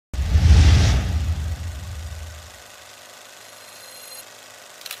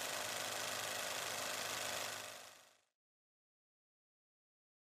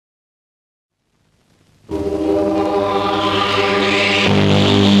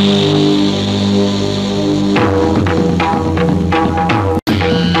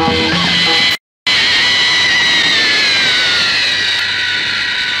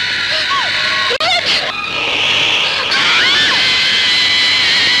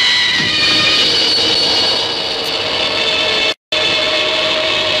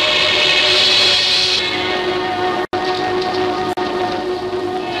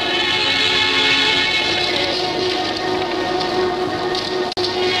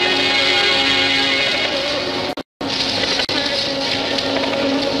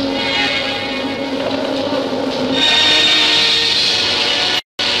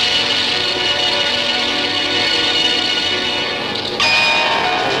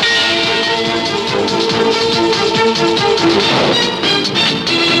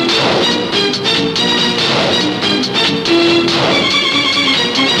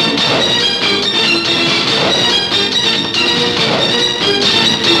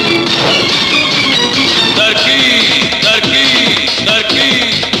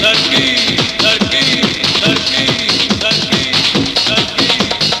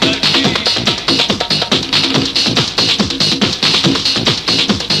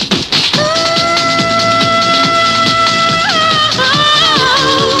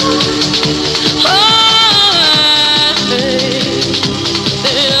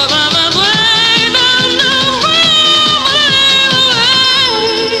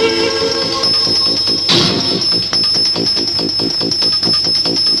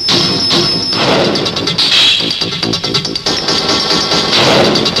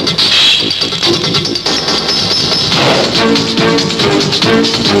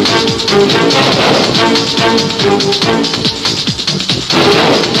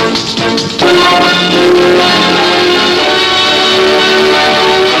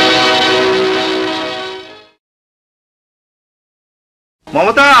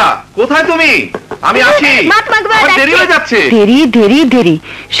মমতা, কোথায় তুমি? আমি আছি। আমার দেরি হয়ে যাচ্ছে। দেরি দেরি দেরি,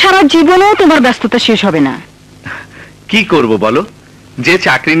 সারা জীবনেও তোমার ব্যস্ততা শেষ হবে না। কি করব বলো, যে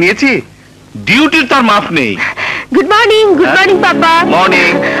চাকরি নিয়েছি ডিউটির তার মাপ নেই। Good morning. গুড মর্নিং বাবা। মর্নিং।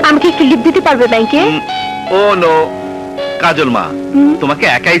 আমাকে একটু লিভ দিতে পারবে ব্যাংকে? ও নো কাজল মা, তোমাকে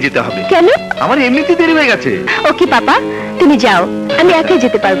একাই যেতে হবে। কেন? আমার এমনিতেই দেরি হয়ে গেছে। ওকে পাপা, তুমি যাও, আমি একাই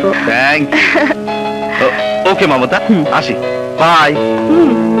যেতে পারবো। Thank you. ওকে মমতা, আসি। বাই।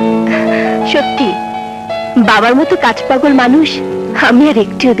 সত্যি বাবার মতো কাজ পাগল মানুষ আমি আর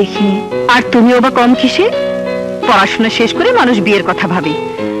একটিও দেখিনি। আর তুমিও বা কম কিসে? পড়াশোনা শেষ করে মানুষ বিয়ের কথা ভাবে,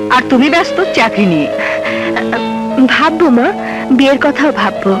 আর তুমি ব্যস্ত চাকরি নিয়ে। ভাববো মা, বিয়ের কথাও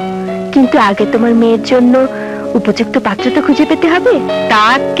ভাববো, কিন্তু আগে তোমার মেয়ের জন্য উপযুক্ত পাত্র তো খুঁজে পেতে হবে। তা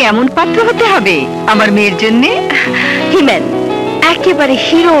কেমন পাত্র হতে হবে আমার মেয়ের জন্য? হিম্যান, একেবারে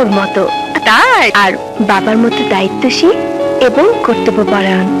হিরোর মতো। তাই? আর বাবার মতো দায়িত্বশীল এবং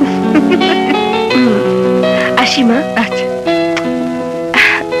কর্তব্যপরায়ণ। আসি মা। আচ্ছা।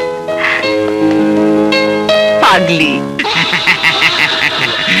 পাগলি।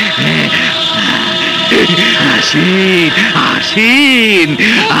 আসিন আসিন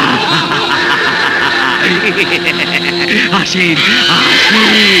আসিন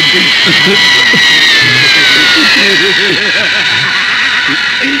আসিন।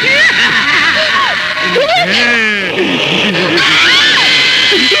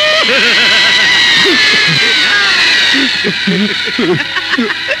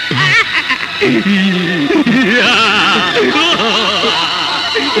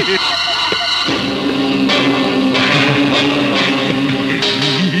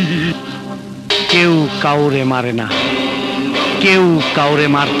 কেউ কাউরে মারে না, কেউ কাউরে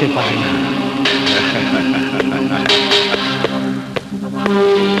মারতে পারে না।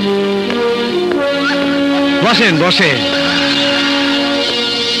 বসেন বসেন।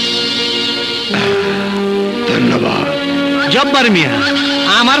 ধন্যবাদ। জব্বার মিয়া,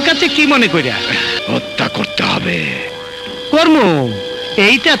 আমার কাছে কি মনে করিয়া? হত্যা করতে হবে। কর্ম,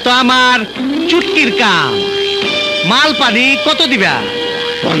 এইটা তো আমার চুটকির কাম। মাল পানি কত দিবা?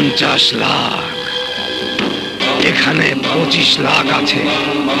 50 লাখ। এখানে 25 লাখ আছে,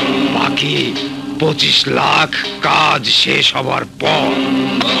 বাকি 25 লাখ কাজ শেষ হবার পর।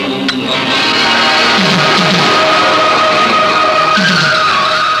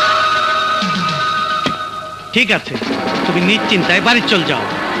 ঠিক আছে, তুমি নিশ্চিন্তায় বাড়ি চল যাও।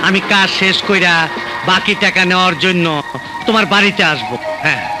 আমি কাজ শেষ কইরা বাকি টাকা নেওয়ার জন্য তোমার বাড়িতে আসবো।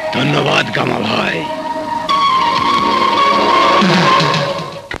 হ্যাঁ, ধন্যবাদ গামা ভাই।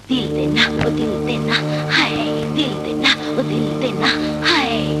 दिल देना ओ दिल देना हाय दिल देना ओ दिल देना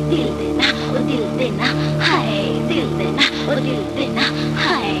हाय दिल देना ओ दिल देना हाय दिल देना ओ दिल देना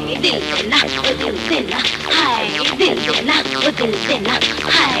हाय दिल देना ओ दिल देना हाय दिल देना ओ दिल देना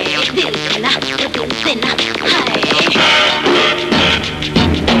हाय दिल देना ओ दिल देना हाय।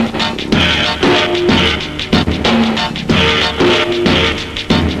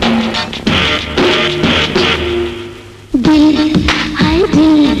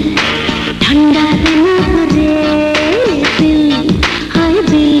 ठंडा देना करे दिल, हाय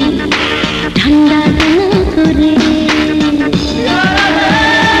दिल ठंडा देना करे।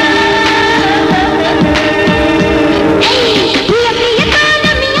 पिया पिया गाना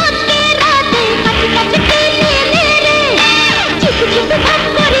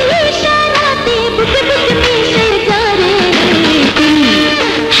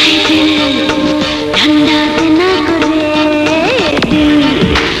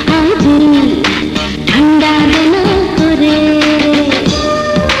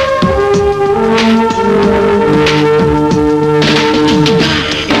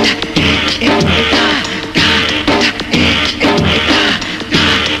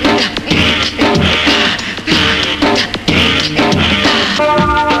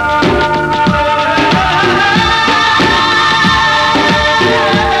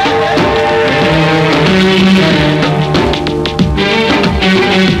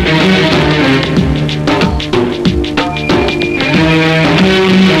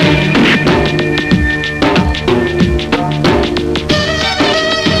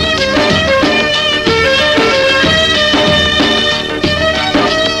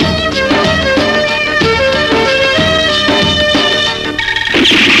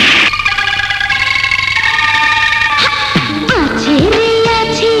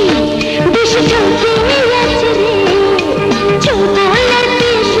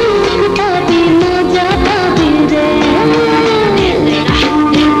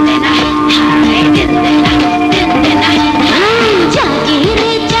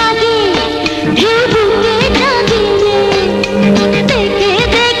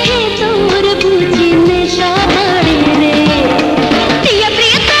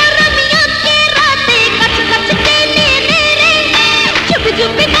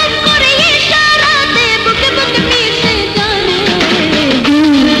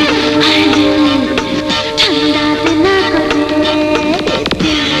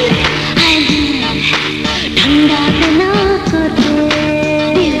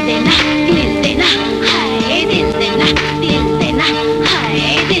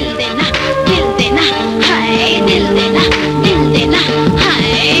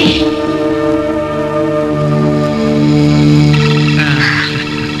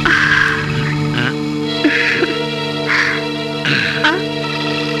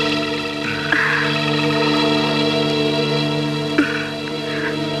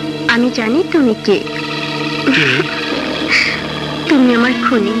জানি তুমি কে। তুমি আমার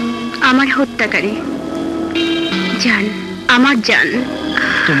খুনি, আমার হত্যাকারী। জান, আমার জান।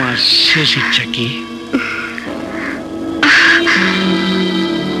 তোমার শেষ ইচ্ছা কি?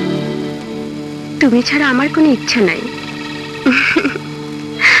 তুমি ছাড়া আমার কোনো ইচ্ছা নাই।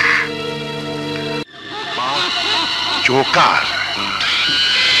 Joker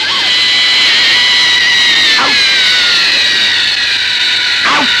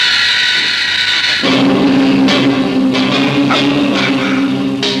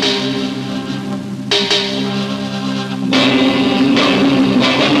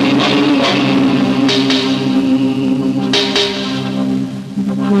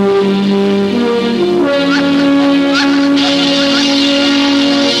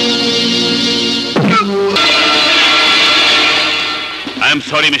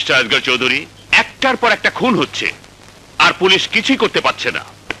sorry mister Asgar Chowdhury, একটার পর একটা খুন হচ্ছে আর পুলিশ কিছুই করতে পারছে না।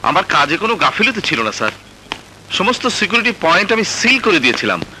 আমার কাজে কোনো গাফিলতি ছিল না স্যার, সমস্ত সিকিউরিটি পয়েন্ট আমি সিল করে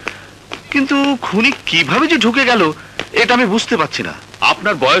দিয়েছিলাম, কিন্তু খুনি কিভাবে যে ঢুকে গেল এটা আমি বুঝতে পারছি না।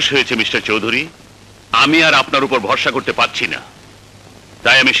 আপনার বয়স হয়েছে মিস্টার চৌধুরী, আমি আর আপনার উপর ভরসা করতে পারছি না,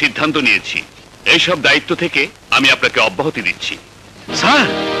 তাই আমি সিদ্ধান্ত নিয়েছি এইসব দায়িত্ব থেকে আমি আপনাকে অব্যাহতি দিচ্ছি। Sir?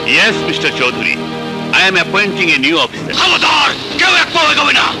 Yes mister Chowdhury, I am appointing a new officer. খবরদার, কেউ এক পাও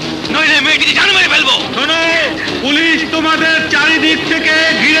এগোবে না, নইলে মেয়েটিকে জান মেরে ফেলবো। শোনো, পুলিশ তোমাদের চারিদিক থেকে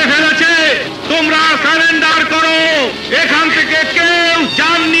ঘিরে ফেলেছে, তোমরা সারেন্ডার করো, এখান থেকে কেউ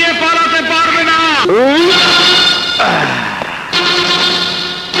জান নিয়ে পালাতে পারবে না।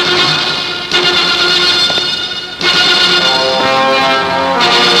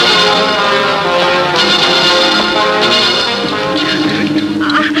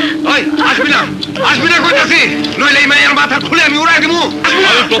 আসবি না কইতাছি, নইলে এই মায়ের মাথা খুলে আমি উড়াই দেবো।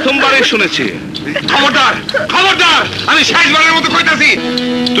 আমি প্রথমবারই শুনেছি। খবরদার, খবরদার, আমি শেষবারের মতো কইতাছি,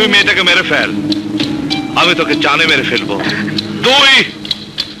 তুই মেয়েটাকে মেরে ফেল, আমি তোকে জানে মেরে ফেলবো।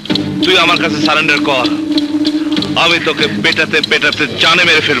 তুই আমার কাছে সারেন্ডার কর, আমি তোকে পেটাতে পেটাতে জানে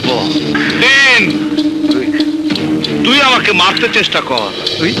মেরে ফেলবো। তুই আমাকে মারতে চেষ্টা কর,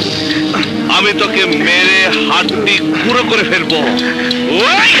 আমি তোকে মেরে হাড্ডি গুঁড়ো করে ফেলবো।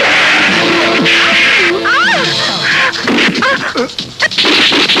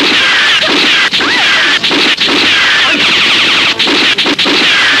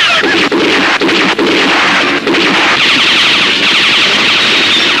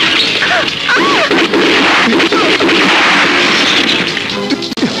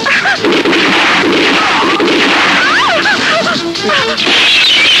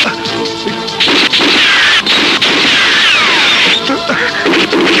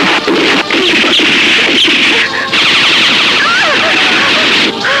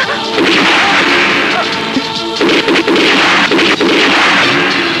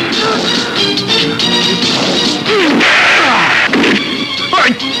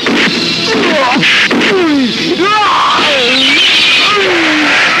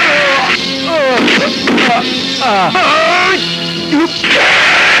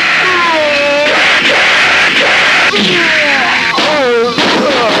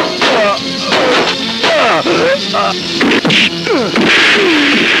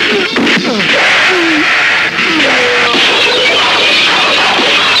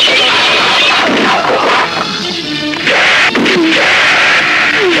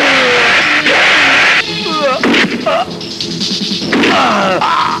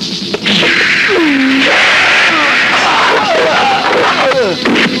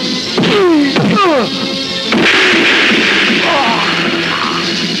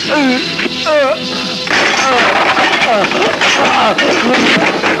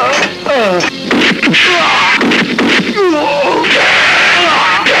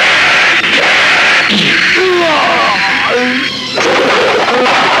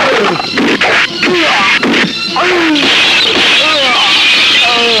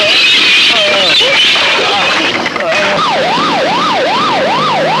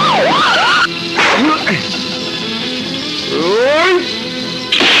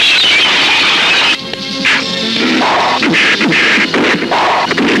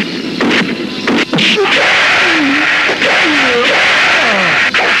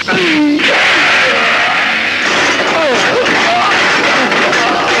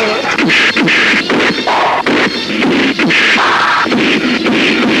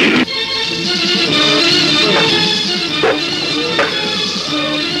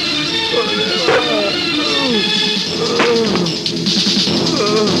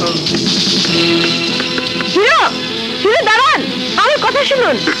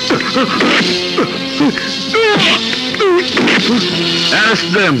 Arrest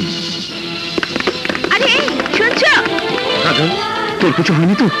them. আরে শুনছো? কাজল, তোর কিছু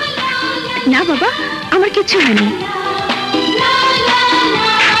হয়নি তো? না বাবা, আমার কিছু হয়নি।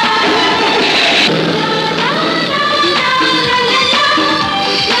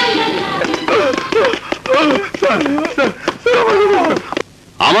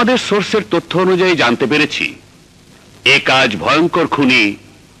 আমাদের সোর্সের তথ্য অনুযায়ী জানতে পেরেছি এ কাজ ভয়ঙ্কর খুনি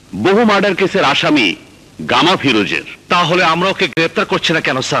বহু মার্ডার কেসের আসামি গামা ফিরোজের। তাহলে আমরা ওকে গ্রেফতার করছি না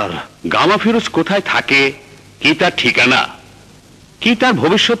কেন স্যার? গামা ফিরোজ কোথায় থাকে, কি তার ঠিকানা, কি তার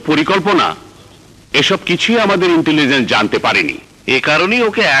ভবিষ্যৎ পরিকল্পনা, এসব কিছুই আমাদের ইন্টেলিজেন্স জানতে পারেনি। এ কারণেই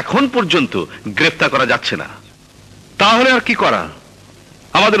ওকে এখন পর্যন্ত গ্রেফতার করা যাচ্ছে না। তাহলে আর কি করা?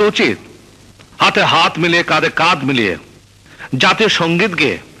 আমাদের উচিত হাতে হাত মিলিয়ে কাঁধে কাঁধ মিলিয়ে জাতীয় সঙ্গীত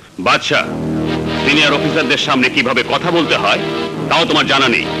গেয়ে। বাদশা, সিনিয়র অফিসারদের সামনে কিভাবে কথা বলতে হয় তাও তোমার জানা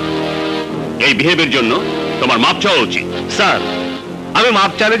নেই। এই বিহেভের জন্য তোমার মাপ চাওয়া উচিত। স্যার, আমি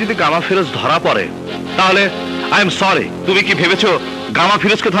মাপ চাইলে যদি গামা ফিরোজ ধরা পড়ে তাহলে আই এম সরি। তুমি কি ভেবেছো গামা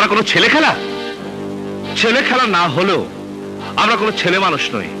ফিরোজকে ধরা কোনো ছেলে খেলা? ছেলে খেলা না হলেও আমরা কোনো ছেলে মানুষ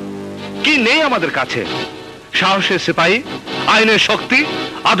নই। কি নেই আমাদের কাছে? সাহসের সিপাহী, আইনের শক্তি,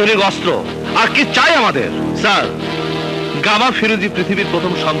 আধুনিক অস্ত্র, আর কি চাই আমাদের? স্যার, গামা ফিরোজি পৃথিবীর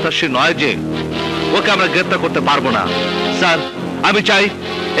প্রথম সন্ত্রাসী নয় যে ওকে আমরা গ্রেফতার করতে পারবো না। স্যার, আমি চাই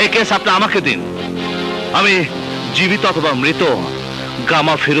এই কেস আপনি আমাকে দিন। আমি জীবিত অথবা মৃত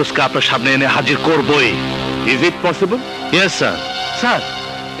গামা ফিরোজকে আপনার সামনে এনে হাজির করবই। Is it possible? Yes sir. Sir,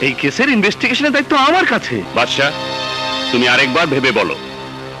 এই কেসের ইনভেস্টিগেশনের দায়িত্ব আমার কাছে। বাদশা, তুমি আরেকবার ভেবে বলো,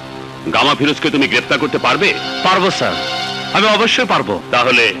 গামা ফিরোজকে তুমি গ্রেফতার করতে পারবে? পারবো স্যার, আমি অবশ্যই পারবো।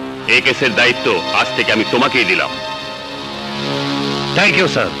 তাহলে এই কেসের দায়িত্ব আজ থেকে আমি তোমাকেই দিলাম। Thank you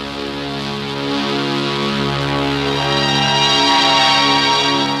sir.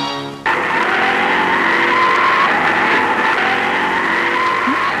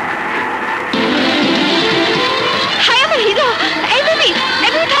 হায় আমার হিরো! এই বেবি,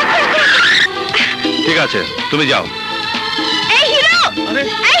 এই বেবি থাক। ঠিক আছে, তুমি যাও। এই হিরো!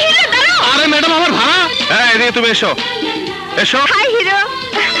 এই হিরো দাঁড়াও! আরে ম্যাডাম, আমার ভাড়া। হ্যাঁ, এদিকে তুমি এসো, এসো। হাই হিরো,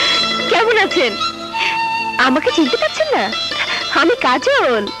 কেমন আছেন? আমাকে চিনতে পারছেন না? আমি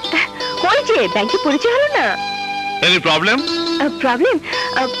কাজল। ওই যে ব্যাংকে পরিচয় হলো না। Any problem? প্রবলেম?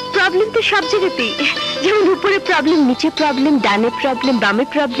 প্রবলেম তো সব জায়গাতেই। যেমন উপরে প্রবলেম, নিচে প্রবলেম, ডানে প্রবলেম, বামে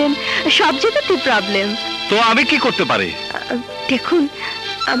প্রবলেম, সব জায়গাতেই প্রবলেম। তো আমি কি করতে পারি? দেখুন,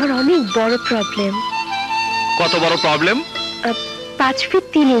 আমার অনেক বড় প্রবলেম। কত বড় প্রবলেম? 5 ফিট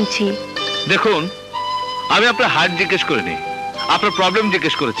 3 ইঞ্চি। দেখুন, আমি আপনার হাইট জিজ্ঞেস করিনি, আপনার প্রবলেম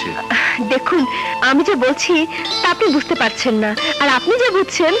জিজ্ঞেস করেছি। দেখুন, আমি যে বলছি তা আপনি বুঝতে পারছেন না, আর আপনি যে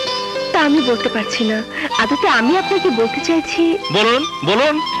বুঝছেন তা আমি বলতে পারছি না। আদতে আমি আপনাকে বলতে চাইছি, বলুন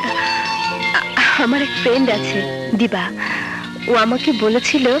বলুন। আমার এক ফ্রেন্ড আছে, দিবা। ও আমাকে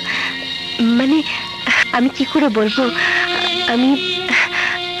বলেছিল, মানে আমি কি করে বলবো, আমি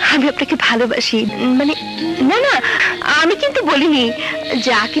আমি আপনাকে ভালোবাসি। মানে না না, আমি কিন্তু বলিনি।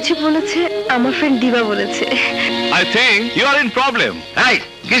 যা কিছু বলেছে আমার ফ্রেন্ড দিবা বলেছে। I think you R in problem. এই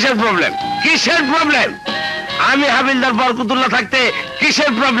কিসের প্রবলেম? কিসের প্রবলেম? আমি হাবিলদার বরকতুল্লাহ থাকতে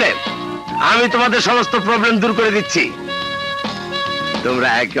কিসের প্রবলেম? আমি তোমাদের সমস্ত প্রবলেম দূর করে দিচ্ছি। তোমরা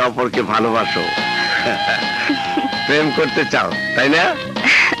একে অপরকে ভালোবাসো, প্রেম করতে চাও, তাই না?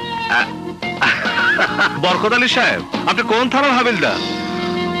 বরকত আলী সাহেব, আপনি কোন থানার হাবিলদার?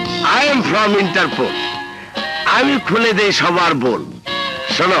 I am from Interpol. আমি খুলে দেই সবার বল।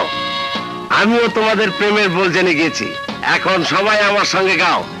 শোনো, আমিও তোমাদের প্রেমের বল জেনে গেছি। এখন সবাই আমার সঙ্গে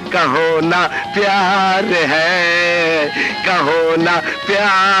গাও, কহো না প্যার হ্যায়, কহো না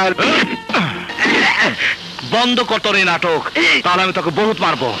প্যার। বন্ধ কর তোর এই নাটক, তাহলে আমি তোকে বহুত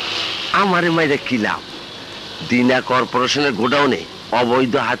মারবো। আমারে মাইরে কি লাভ? দিনা কর্পোরেশনের গোডাউনে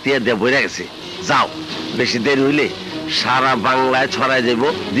অবৈধ হাতিয়ার দিয়ে বইরা গেছে। যাও, বেশি দেরি হইলে সারা বাংলায় ছড়াই দেব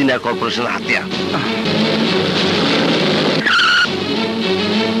দিনা কর্পোরেশনের হাতিয়ার।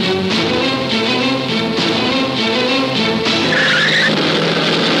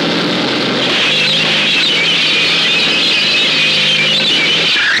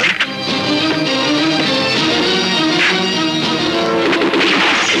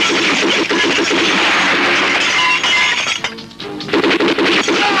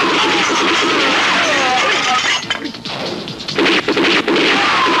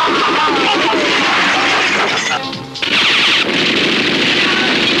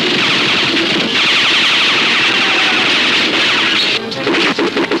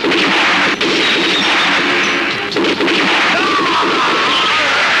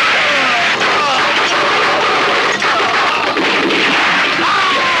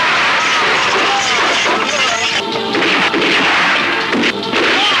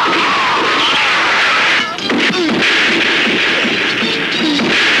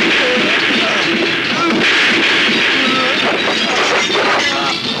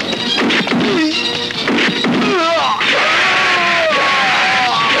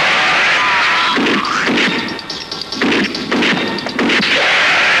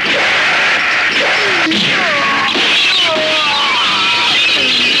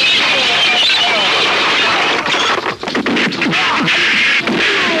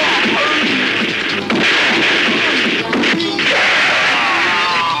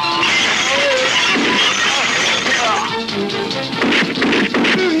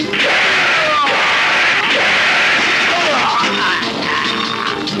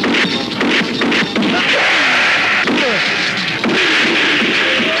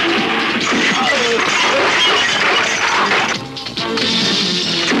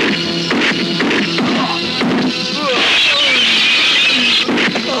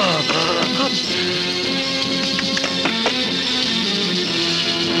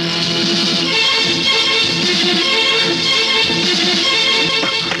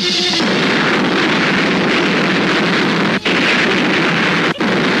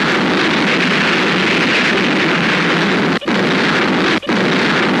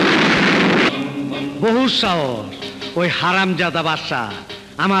 হারামজাদা বাদশা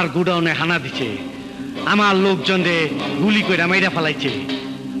আমার গুডাউনে হানা দিছে, আমার লোকজনরে গুলি করে মাইরা ফেলাইছে।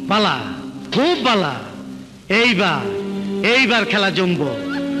 বালা, খুব বালা। এইবার খেলা জমবো।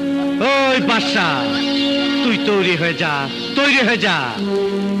 ওই বাদশা, তুই তৈরি হয়ে যা।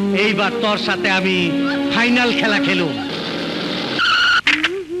 এইবার তোর সাথে আমি ফাইনাল খেলা খেলুম।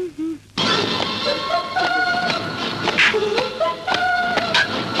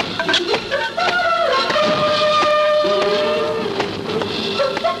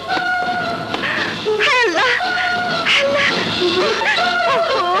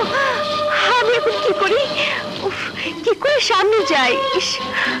 সামনে যাই।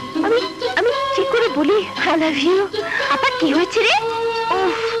 আমি কি করে বলি আই লাভ ইউ? আপা কি হয়েছে রে?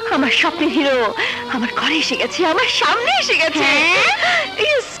 আমার স্বপ্নের হিরো আমার ঘরে এসে গেছে, আমার সামনে এসে গেছে।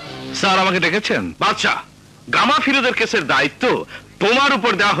 স্যার আমাকে ডেকেছেন? বাদশা, গামা ফিরোজের কেসের দায়িত্ব তোমার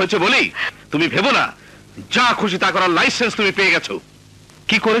উপর দেওয়া হয়েছে বলেই তুমি ভেবো না যা খুশি তা করার লাইসেন্স তুমি পেয়ে গেছো।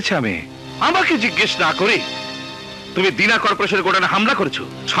 কি করেছে আমি? আমাকে জিজ্ঞেস না করে তুমি দিনা কর্পোরেশনের গোডাউনে হামলা করেছো,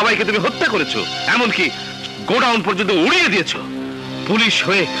 সবাইকে তুমি হত্যা করেছো, এমনকি গোডাউন পর্যন্ত উড়িয়ে দিয়েছো। পুলিশ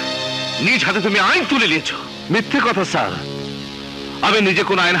হয়ে নিজ হাতে তুমি আইন তুলে নিয়েছো। মিথ্যে কথা স্যার, আমি নিজে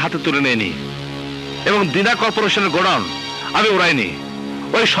কোন আইন হাতে তুলে নেইনি এবং দিনা কর্পোরেশনের গোডাউন আমি উড়াইনি।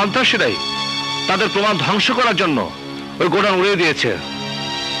 ওই সন্ত্রাসীরাই তাদের প্রমাণ ধ্বংস করার জন্য ওই গোডাউন উড়িয়ে দিয়েছে।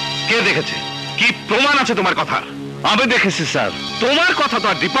 কে দেখেছে? কি প্রমাণ আছে তোমার কথা? আমি দেখেছি স্যার। তোমার কথা তো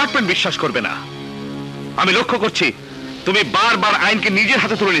আর ডিপার্টমেন্ট বিশ্বাস করবে না। আমি লক্ষ্য করছি তুমি বারবার আইনকে নিজের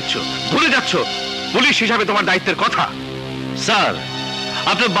হাতে তুলে নিচ্ছ, ভুলে যাচ্ছ পুলিশ হিসাবে তোমার দায়িত্বের কথা। স্যার,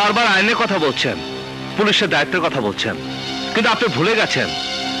 আপনি বারবার আইনের কথা বলছেন, পুলিশের দায়িত্বের কথা বলছেন, কিন্তু আপনি ভুলে গেছেন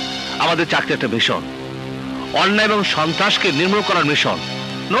আমাদের চাকরি একটা মিশন, অন্যায় এবং সন্ত্রাসকে নির্মূল করার মিশন।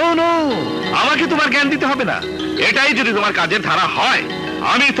 নো নো, আমাকে তোমার জ্ঞান দিতে হবে না। এটাই যদি তোমার কাজের ধারা হয়,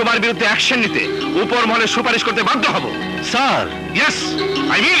 আমি তোমার বিরুদ্ধে অ্যাকশন নিতে উপর মহলে সুপারিশ করতে বাধ্য হব। স্যার, ইয়েস,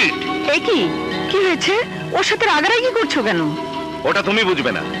 আই মিন ইট। কি হয়েছে? ওর সাথে রাগারাগি করছো কেন? ওটা তুমি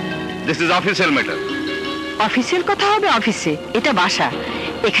বুঝবে না। This is official matter. Official কথা হবে অফিসে, এটা বাসা,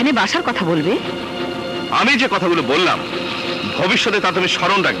 এখানে বাসার কথা বলবে। আমি যে কথাগুলো বললাম ভবিষ্যতে তা তুমি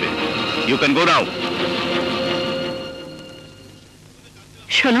স্মরণ রাখবে। ইউ ক্যান গো নাও।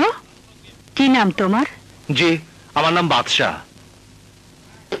 শোনো, কি নাম তোমার? জি, আমার নাম বাদশা।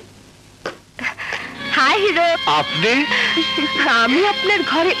 High hero. আপনি? আমি আপনার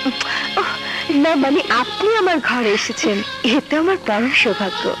ঘরে না, মানে আপনি আমার ঘরে এসেছেন, এটা আমার পরম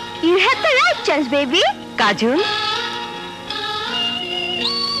সৌভাগ্য। You have the right chance baby. কাজল,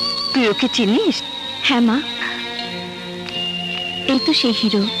 তুই ওকে চিনিস? হ্যাঁ মা, এই তো সেই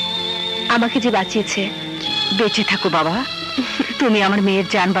হিরো, আমাকে যে বাঁচিয়েছে। বেঁচে থাকো বাবা, তুমি আমার মেয়ের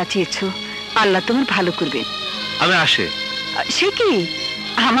জান বাঁচিয়েছো, আল্লাহ তোমার ভালো করবে। আমি আসে। সে কি,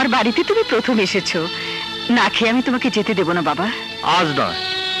 আমার বাড়িতে তুমি প্রথম এসেছো, না খেয়ে আমি তোমাকে যেতে দেব না বাবা। আজ নয়,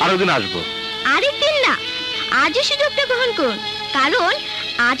 আরো দিন আসবো। আরেকদিন না, আজই সুযোগটা গ্রহণ করুন, কারণ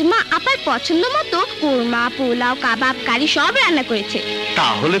আজ মা আপার পছন্দ মতো কোরমা, পোলাও, কাবাব, কারি সব রান্না করেছে।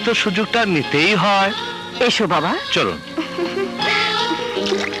 তাহলে তো সুযোগটা নিতেই হয়। এসো বাবা, চলুন।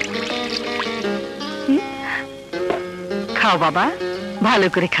 খাও বাবা, ভালো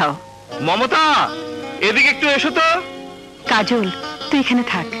করে খাও। মমতা, এদিকে একটু এসো তো। কাজল, তুই এখানে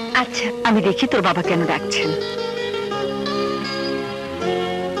থাক। আচ্ছা, আমি দেখি তোর বাবা কেন ডাকছেন।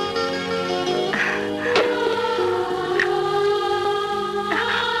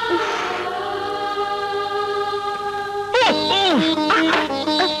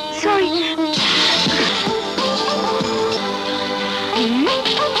 সরি।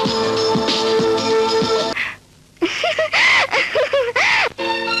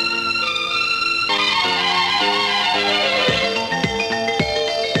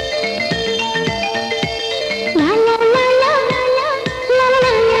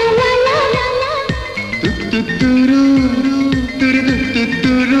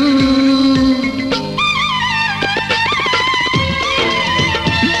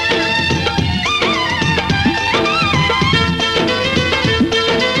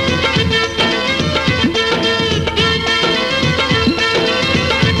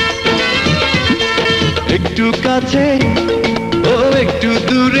 একটু কাছে ও একটু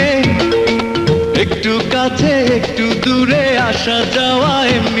দূরে, একটু কাছে একটু দূরে, আসা যাওয়া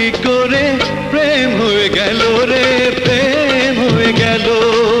এমনি করে প্রেম হয়ে গেল রে, প্রেম হয়ে গেল,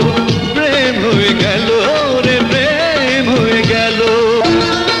 প্রেম হয়ে গেল রে, প্রেম হয়ে গেল।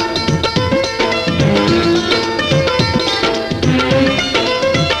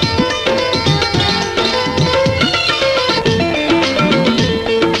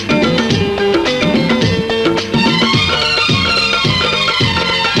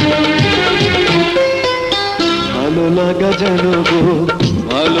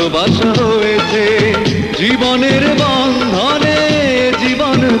 ভালোবাসা হয়েছে জীবনের বন্ধনে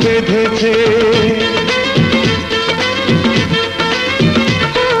জীবন বেঁধেছে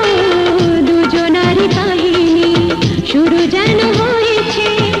দুজনারই কাহিনী শুরু যেন হয়েছে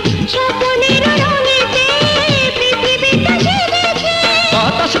স্বপ্নের রঙেতে পৃথিবীটা সেজেছে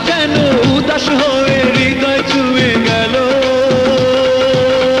বাতাস কেন উদাস হয়ে হৃদয় ছুঁয়ে গেল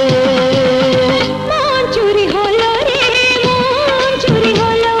মন চুরি হলো রে মন চুরি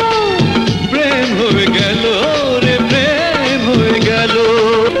হলো প্রেম হয়ে গেল রে প্রেম হয়ে গেল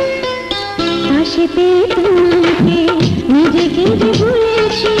পাশে পেয়ে তোমাকে নিজেকে যে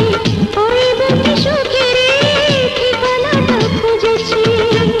ভুলেছি ওই বুকে সুখের ঠিকানাটা খুঁজেছি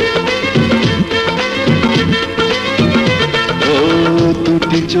ও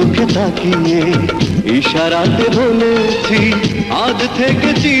দুটি চোখে তাকিয়ে ইশারাতে বলেছি আজ থেকে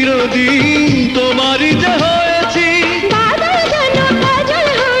চিরদিন তোমারই যে হয়েছি বাদল যেন কাজল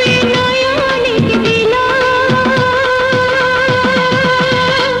হয়ে নয়নকে দিল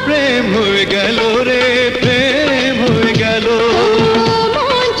প্রেম হয়ে গেল রে প্রেম হয়ে গেল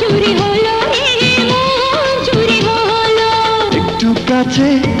মন চুরি হলো রে মন চুরি হলো একটু কাছে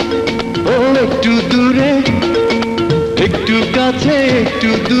ও একটু দূরে একটু কাছে একটু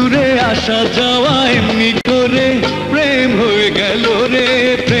দূরে আসা যাওয়া এমনি করে প্রেম হয়ে গেল রে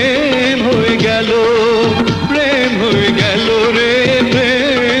প্রেম হয়ে গেল প্রেম হয়ে গেল রে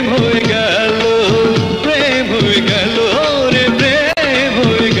প্রেম হয়ে গেল প্রেম হয়ে গেল রে প্রেম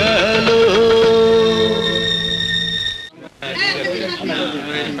হয়ে গেল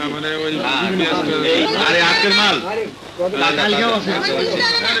আরে আজকের মাল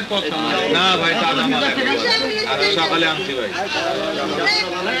না ভাই সকালে আনছি ভাই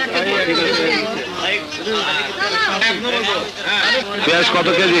পেঁয়াজ কত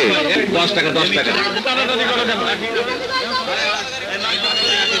কেজি? 10 টাকা 10 টাকা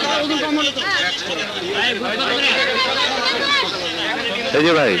এই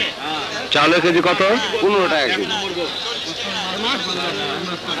যে ভাই চালের কেজি কত? 15 টাকা কেজি।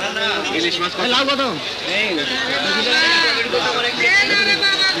 ইলিশ মাছ লাভ কত?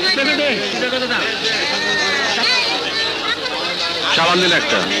 সাবান দিন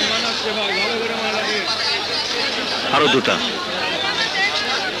একটা, আরো দুটা।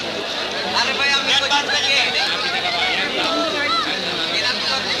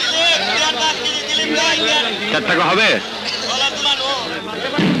 4 টাকা হবে?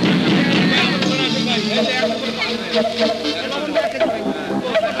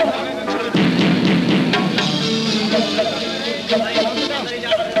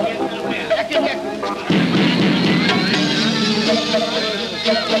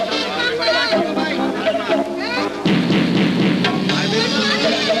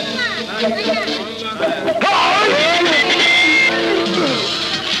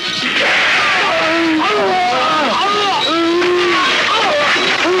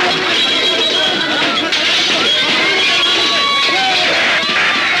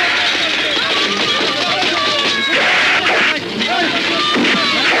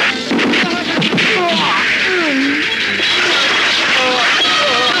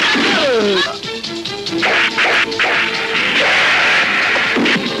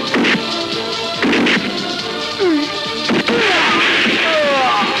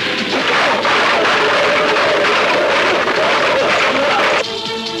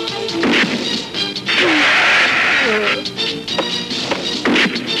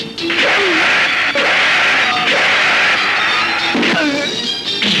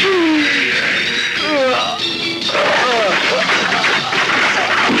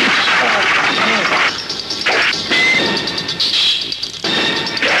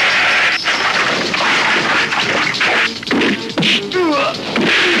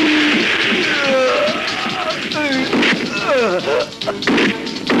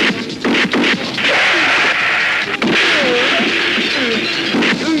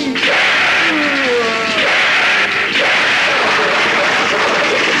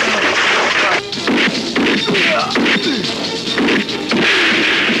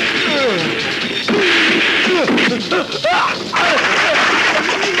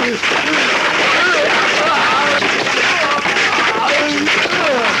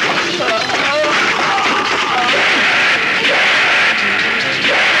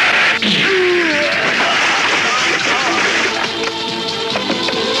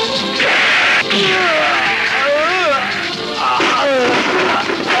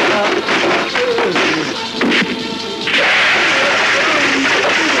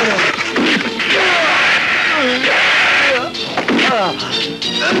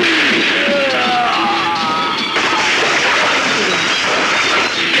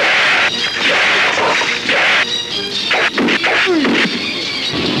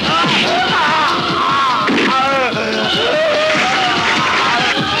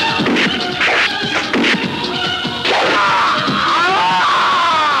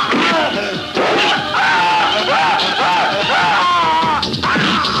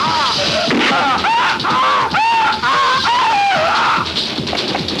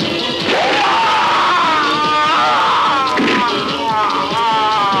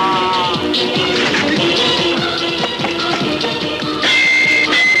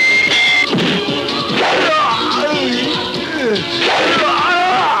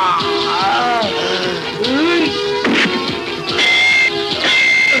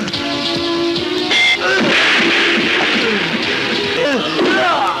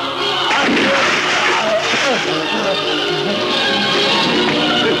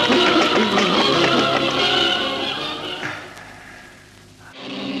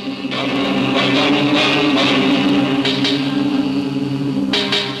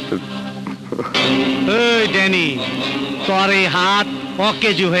 তোর এই হাত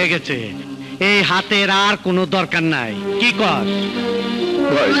অকেজু হয়ে গেছে, এই হাতের আর কোনো দরকার নাই। কি কর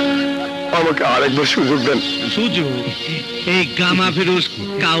ভাই, আমাকে আরেকবার সুযোগ দেন। সুযোগ? এই গামা ফিরোজ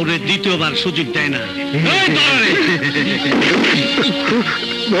কাউরে দ্বিতীয়বার সুযোগ দেয় না। এই ধরে।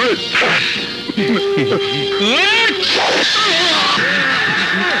 ভাই,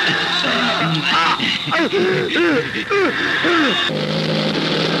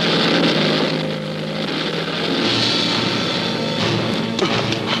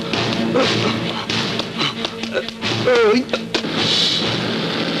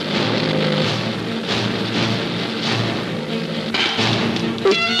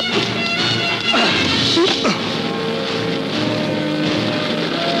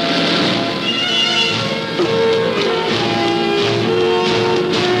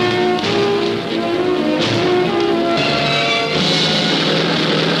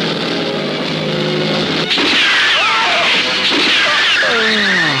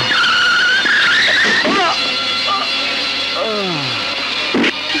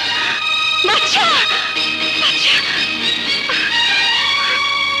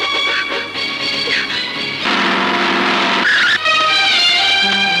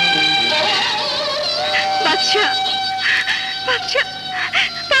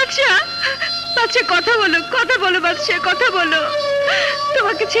 কথা বলো, কথা বলো বাদশা, কথা বলো।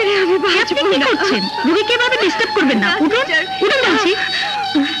 তোমাকে ছেড়ে আমি বাঁচবো না। রুহিকে এভাবে ডিস্টার্ব করবেন না। উঠুন, উঠুন বলছি।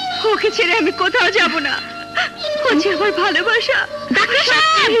 ওকে ছেড়ে আমি কোথাও যাব না। ও যে আমার ভালোবাসা, ডাক্তার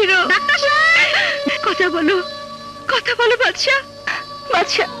সাহেব, হিরো। ডাক্তার সাহেব, কথা বলো, কথা বলো বাদশা,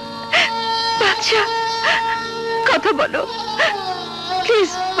 বাদশা, বাদশা, কথা বলো প্লিজ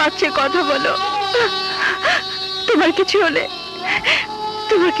বাদশা, কথা বলো। তোমার কিছু হলে,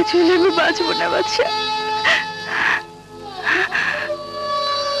 তোমার কিছু হলে আমি বাঁচবো না বাদশা।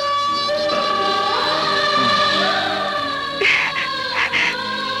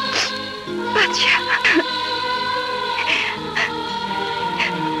 বাদশা,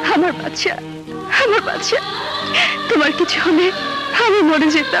 আমার বাদশা, আমার বাদশা, তোমার কিছু হলে আমি মরে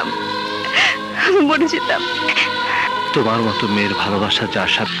যেতাম, আমি মরে যেতাম। তোমার মতো মেয়ের ভালোবাসা যার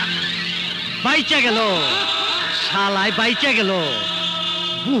সাথে বাইচা গেল, শালায় বাইচা গেল।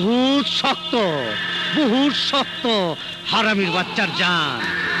 বহুত শক্ত, বহুত শক্ত হারামির বাচ্চার জান।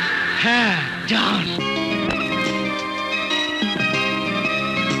 হ্যাঁ, জান।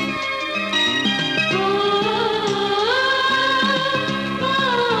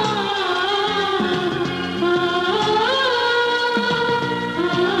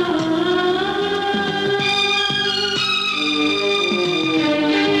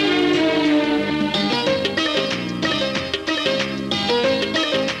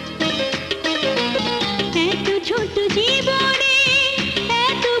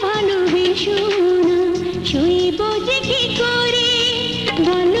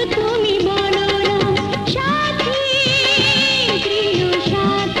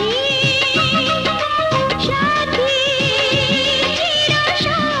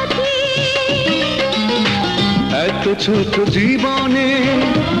 ছোট জীবনে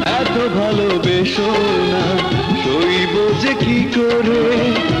এত ভালোবেসো না, সইব যে কি করে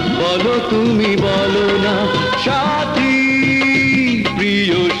বলো তুমি, বলো না সাথী,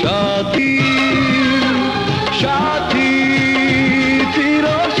 প্রিয় সাথী, সাথী, চির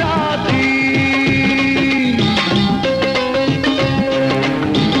সাথী।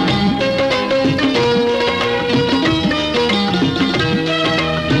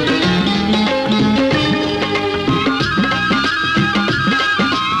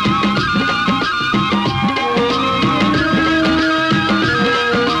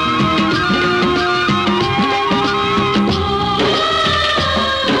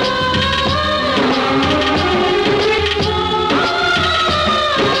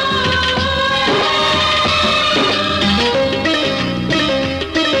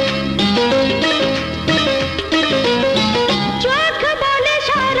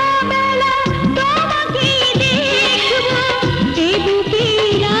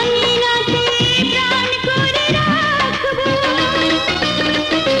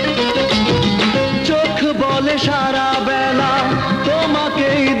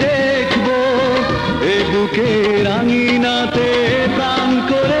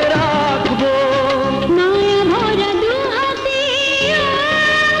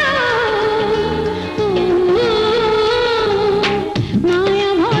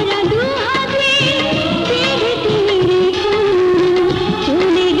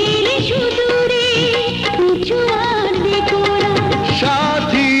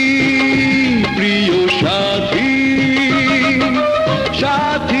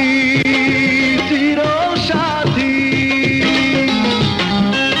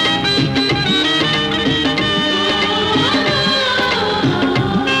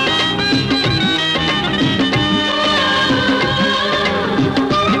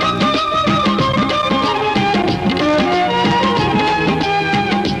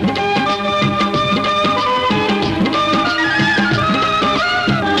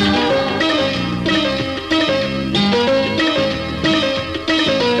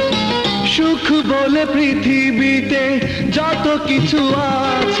 কিছু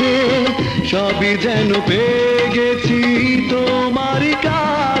আছে সবই যেন পেয়ে গেছি তোমারই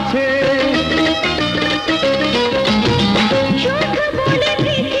কাছে।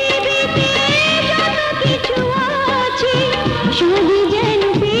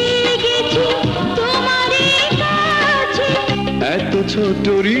 এত ছোট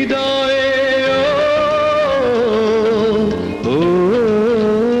হৃদয়ে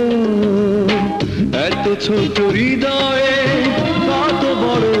এত ছোট হৃদয়ে কত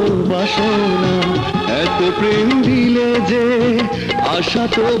বড় বাসনা, এত প্রেম দিলে যে আশা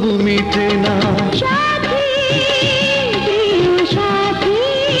তবু মিটে না।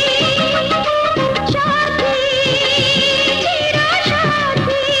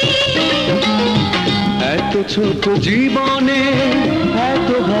 এত ছোট জীবনে এত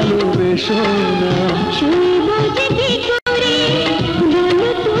ভালোবেসো না,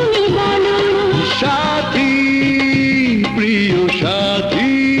 সাথী প্রিয়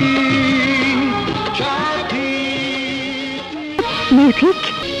সাথী সাথী।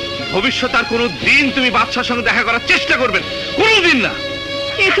 ভবিষ্যৎ আর কোনো দিন তুমি বাদশার সঙ্গে দেখা করার চেষ্টা করবেন, কোনোদিন না।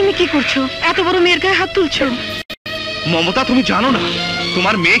 এ তুমি কি করছো? এত বড় মেয়ের গায়ে হাত তুলছো? মমতা, তুমি জানো না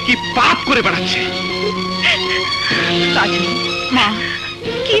তোমার মেয়ে কি পাপ করে বেড়াচ্ছে। মা,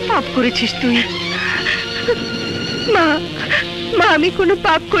 কি পাপ করেছিস তুই? মা, মা আমি কোনো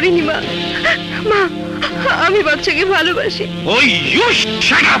পাপ করিনি মা। মা, আমি বাচ্চাকে ভালোবাসি। ওই ইউ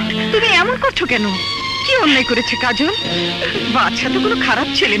শাট আপ! তুমি এমন করছো কেন? কি অন্যায় করেছে কাজল? বাচ্চা তো কোনো খারাপ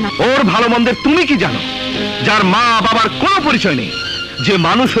ছেলে না। ওর ভালো মন্দের তুমি কি জানো? যার মা বাবার কোনো পরিচয় নেই, যে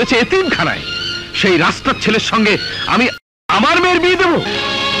মানুষ হয়েছে এতিমখানায়, সেই রাস্তার ছেলের সঙ্গে আমি আমার মেয়ের বিয়ে দেবো?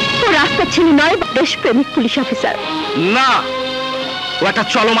 ও রাস্তার ছেলে নয়, দেশপ্রেমিক পুলিশ অফিসার। না, ও একটা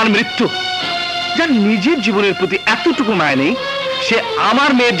চলমান মৃত্যু। যার নিজের জীবনের প্রতি এতটুকু মায়া নেই, সে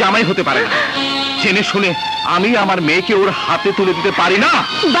আমার মেয়ের জামাই হতে পারে না। জেনে শুনে আমি আমার মেয়েকে ওর হাতে তুলে দিতে পারি না।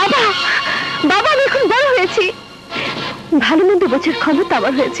 বাবা, বাবা আমি এখন বড় হয়েছি, ভালো মন্দ বোঝার ক্ষমতা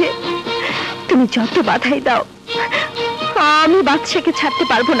আমার হয়েছে। তুমি যত বাধাই দাও, আমি বাচ্চাকে ছাড়তে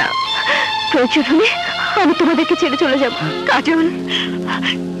পারবো না। প্রয়োজন হলে আমি তোমাদেরকে ছেড়ে চলে যাব। কাজল,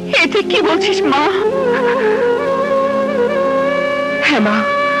 এতে কি বলছিস মা? হ্যাঁ মা,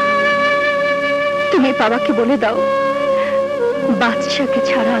 তুমি বাবাকে বলে দাও বাচ্চাকে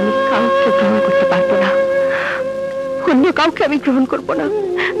ছাড়া আমি কাউকে গ্রহণ করতে পারবো না, অন্য কাউকে আমি গ্রহণ করবো না।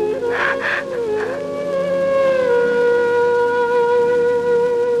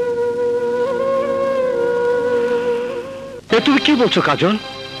 তুমি কি বলছো কাজল?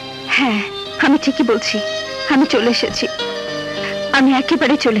 হ্যাঁ, আমি ঠিকই বলছি। আমি চলে এসেছি, আমি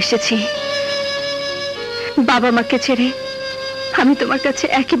একেবারে চলে এসেছি। বাবা মাকে ছেড়ে আমি তোমার কাছে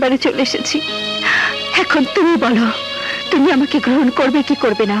একেবারে চলে এসেছি। এখন তুমি বলো, তুমি আমাকে গ্রহণ করবে কি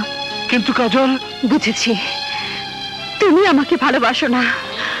করবে না? কিন্তু কাজল, বুঝেছি তুমি আমাকে ভালোবাসো না।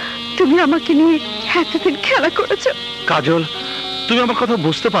 তুমি আমাকে নিয়ে এতদিন খেলা করেছো। কাজল, তুমি আমার কথা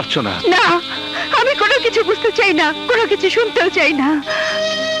বুঝতে পারছো না। না, আমি কোনো কিছু বুঝতে চাই না, কোনো কিছু শুনতেও চাই না।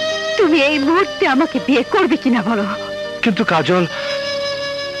 তুমি এই মুহূর্তে আমাকে বিয়ে করবে কিনা বলো। কিন্তু কাজল,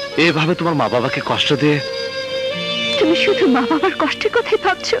 এভাবে তোমার মা বাবাকে কষ্ট দিয়ে তুমি শুধু মা বাবার কষ্টের কথাই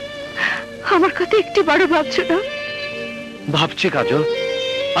ভাবছো, আমার কথা একটু বড় ভাবছো না? ভাবছি কাজল,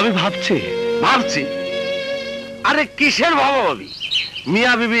 আমি ভাবছি। ভাবছি? আরে কিসের ভাবাভাবি?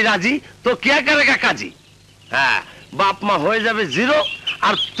 মিয়া বিবি রাজি তো কে করেগা কাজী। হ্যাঁ, বাপ মা হয়ে যাবে জিরো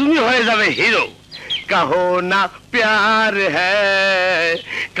আর তুমি হয়ে যাবে হিরো। कहो ना प्यार है,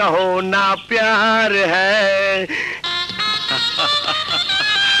 कहो ना प्यार है।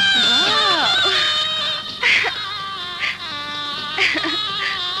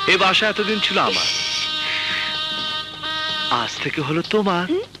 এই বাসা এতদিন ছিল আমার, আজ থেকে হলো তোমার।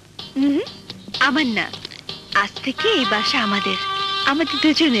 আমার না, আজ থেকে এই বাসা আমাদের, আমাদের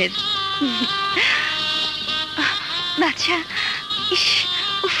দুজনের। বাচ্চা, ইস,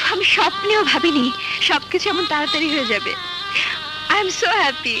 আমি স্বপ্নেও ভাবিনি সবকিছু এমন তাড়াতাড়ি হয়ে যাবে। I am so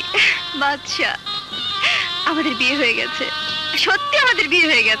happy. বাচ্চা, আমাদের বিয়ে হয়ে গেছে, সত্যি আমাদের বিয়ে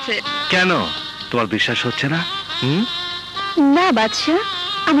হয়ে গেছে। কেন তোমার বিশ্বাস হচ্ছে না? না বাচ্চা,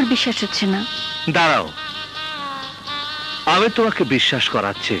 আমার বিশ্বাস হচ্ছে না। দাঁড়াও, আমি তোমাকে বিশ্বাস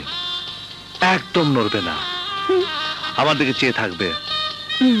করাচ্ছি। একদম নড়বে না, আমার দিকে চেয়ে থাকবে।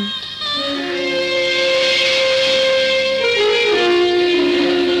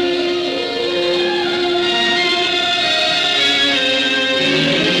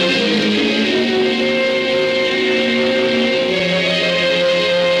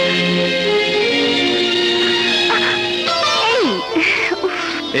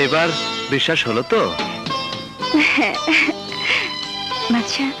 এবার বিশ্বাস হলো তো?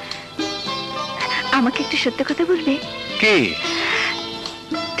 আচ্ছা, আমাকে একটু সত্য কথা বলবে? কি?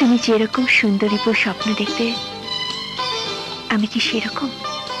 তুমি যেরকম সুন্দরী বউ স্বপ্ন দেখতে, আমি কি সেরকম,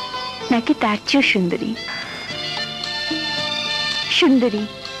 নাকি তার চেয়েও সুন্দরী? সুন্দরী,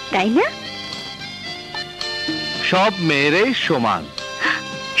 তাই না? সব মেয়েরাই সমান।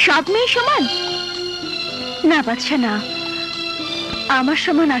 সব মেয়ে সমান না বাচ্চা, না। আমার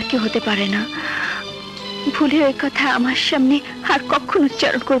সমান আর কেউ হতে পারে না। ভুলে ওই কথা আমার সামনে আর কখনো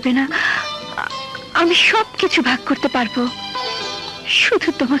উচ্চারণ করবে না। আমি সবকিছু ভাগ করতে পারবো, শুধু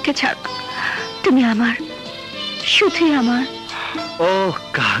তোমাকে ছাড়া। তুমি আমার, শুধুই আমার। ও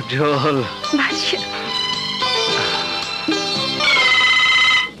কাজল, বাচ্চা।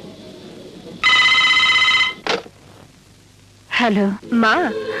 হ্যালো মা।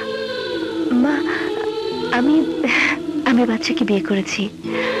 মা, আমি বাচ্চাকে বিয়ে করেছি।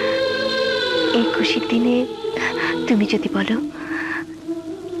 এই খুশির দিনে তুমি যদি বলো,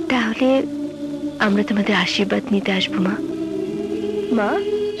 তাহলে আমরা তোমাদের আশীর্বাদ নিতে আসবো। মা, মা,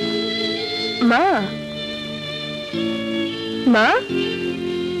 মা, মা,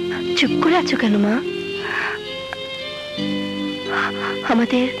 চুপ করে আছো কেন মা?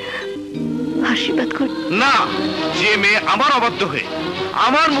 আমাদের আশীর্বাদ কর। না, যে মেয়ে আমার অবাধ্য হয়ে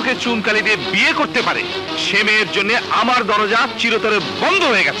আমার মুখে চুনকালি দিয়ে বিয়ে করতে পারে, সে মেয়ের জন্য আমার দরজা চিরতরে বন্ধ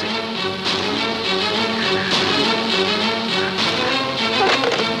হয়ে গেছে।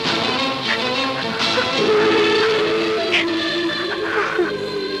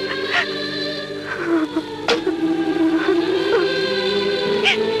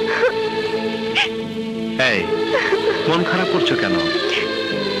 এই, মন খারাপ করছো কেন?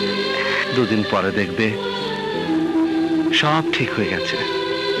 দুদিন পরে দেখবে সব ঠিক হয়ে গেছে।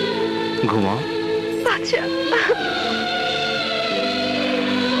 ঘুমাও। আচ্ছা।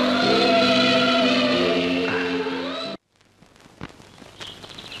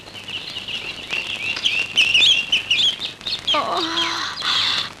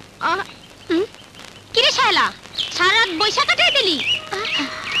 কিরে শায়লা, সারা রাত বৈশা কাটাই দিলি?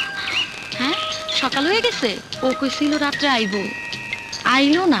 হ্যাঁ, সকাল হয়ে গেছে। ও কইছিল রাত্রে আইবো,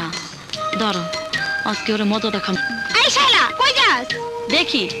 আইলো না। ধরো আজকে ওরে মজা দেখাম। এই শায়লা, কই যাস?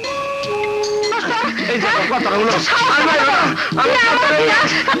 দেখি।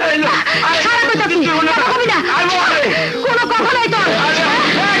 কোনো কথা নাই তোর।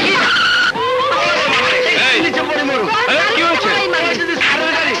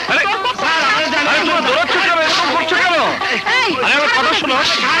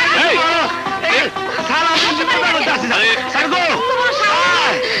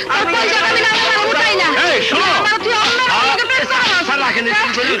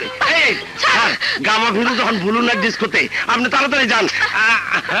 গামা ভিড়ু যখন ভুলুন না ডিস্কোতে, আপনি তাড়াতাড়ি যান।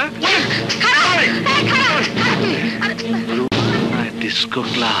 Disco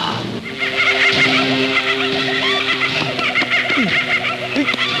club.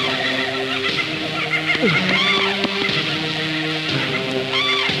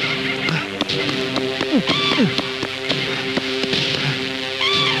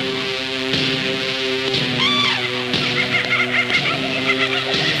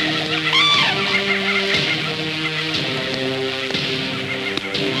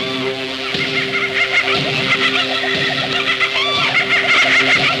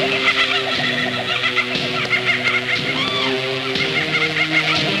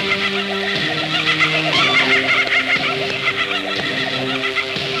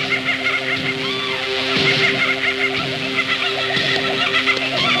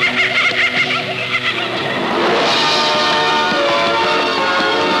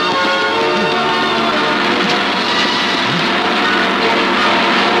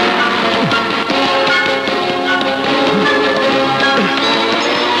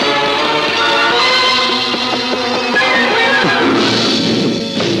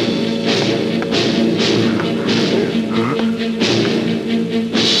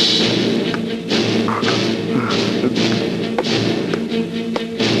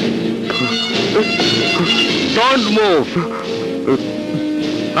 Don't move.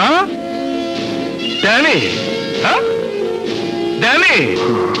 Huh? Danny? Huh? Danny?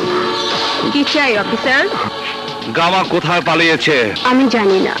 কি চাই অফিসার? গামা কোথায় পালিয়েছে? আমি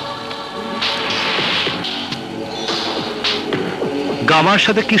জানি না। গামার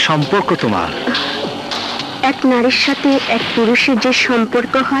সাথে কি সম্পর্ক তোমার? এক নারীর সাথে এক পুরুষের যে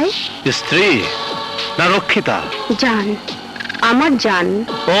সম্পর্ক হয়। স্ত্রী না রক্ষিতা? জান, আমার জান।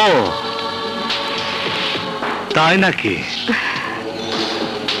 ও তাই নাকি?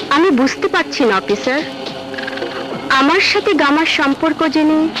 আমি বুঝতে পারছি না অফিসার, আমার সাথে গামার সম্পর্ক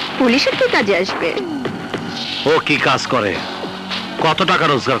জেনে পুলিশের কি কাজে আসবে? ও কি কাজ করে? কত টাকা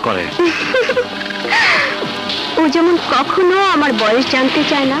রোজগার করে? ও যেমন কখনো আমার বয়স জানতে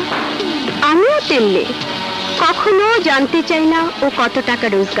চায় না, আমিও তেমনি কখনো জানতে চাই না ও কত টাকা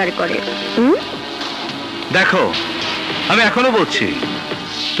রোজগার করে। দেখো, আমি এখনো বলছি,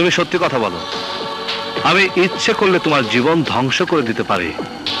 তুমি সত্যি কথা বলো। আমি ইচ্ছে করলে তোমার জীবন ধ্বংস করে দিতে পারি,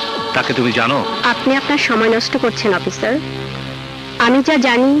 তাকে তুমি জানো? আপনি আপনার সময় নষ্ট করছেন অফিসার। আমি যা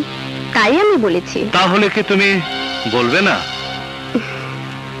জানি তাই আমি বলেছি। তাহলে কি তুমি বলবে না?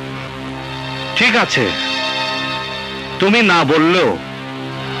 ঠিক আছে, তুমি না বললেও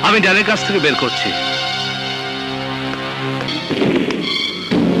আমি ড্যানের কাছ থেকে বের করছি।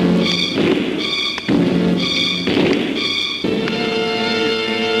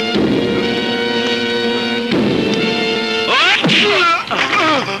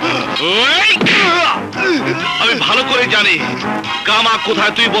 আমি ভালো করে জানি কামা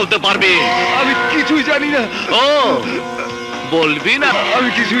কোথায়, তুই বলতে পারবি? আমি কিছুই জানি না। ও, বলবি না? আমি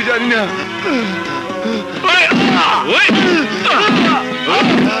কিছুই জানি না।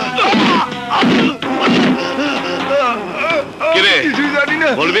 কিরে, কিছুই জানি না।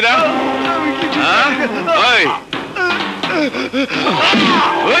 বলবি না? আমি কিছুই জানি না।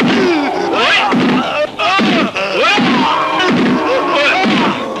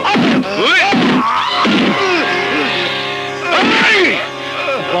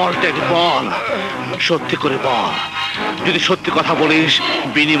 বল, সত্যি করে বল। যদি সত্যি কথা বলিস,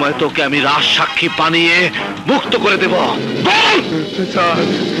 বিনিময়ে তোকে আমি রাজ সাক্ষী বানিয়ে মুক্ত করে দেব।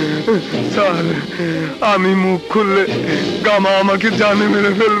 স্যার, আমি মুখ খুললে গামা আমাকে জানে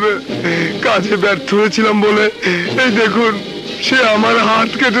মেরে ফেলবে। কাজে ব্যর্থ হয়েছিলাম বলে এই দেখুন, সে আমার হাত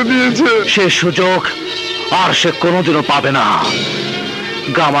কেটে দিয়েছে। সে সুযোগ আর সে কোনোদিনও পাবে না।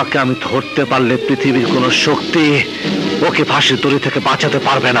 গামাকে আমি ধরতে পারলে পৃথিবীর কোন শক্তি ওকে ফাঁসির দড়ি থেকে বাঁচাতে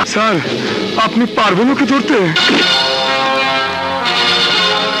পারবে না। স্যার, আপনি পারবেন ওকে ধরতে?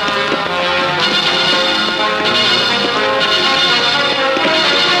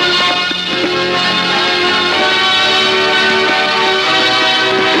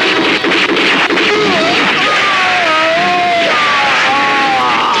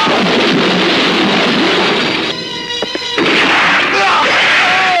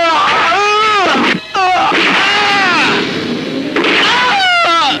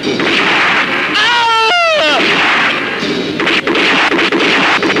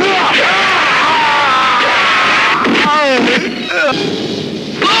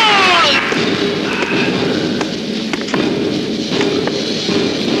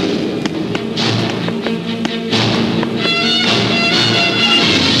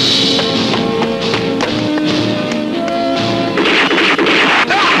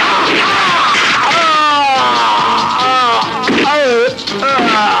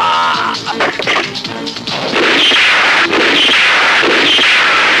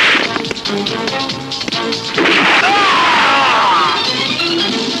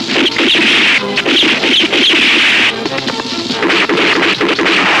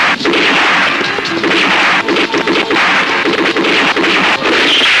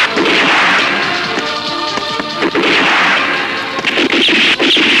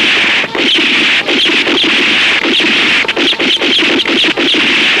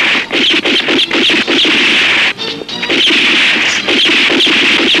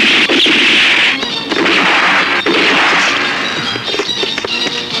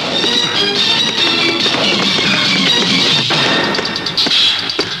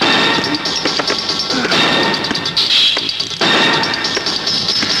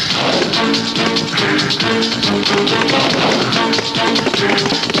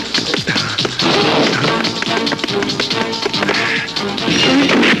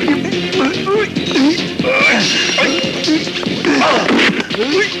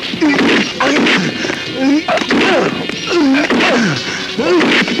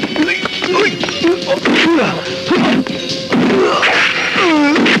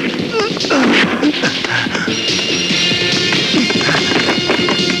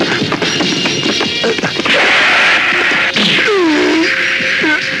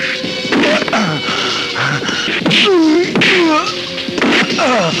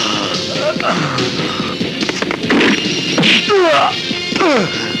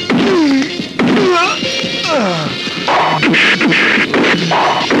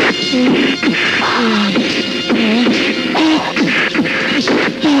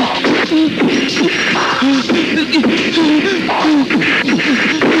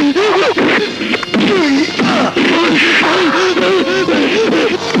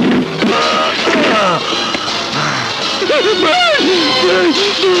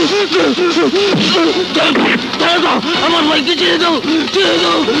 আমার ভাইকে ছেড়ে দাও, ছেড়ে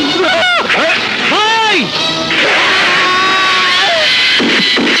দাও।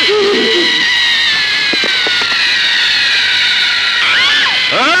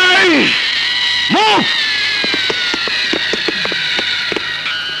 মুভ!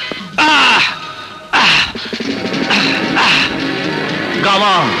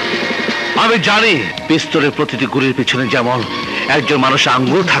 গামা, আমি জানি পিস্তলের প্রতিটি গুলির পিছনে যেমন একজন মানুষ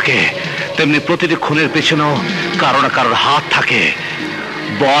আঙ্গুল থাকে, তেমনি প্রতিটি খুনের পেছনেও কারো না কারোর হাত থাকে।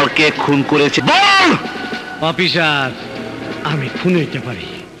 বল কে খুন করেছে? বল! অফিসার, আমি খুন হইতে পারি,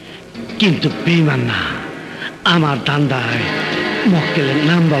 কিন্তু বেঈমান না। আমার দান্দায় মক্কেলের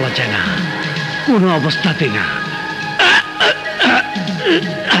নাম বলা যায় না, কোনো অবস্থাতেই না।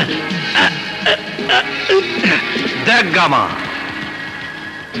 দেখ গামা,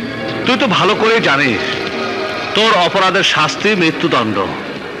 তুই তো ভালো করে জানিস তোর অপরাধের শাস্তি মৃত্যুদণ্ড।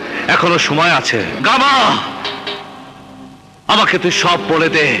 এখনো সময় আছে। গামা, আমাকে তুই সব বলে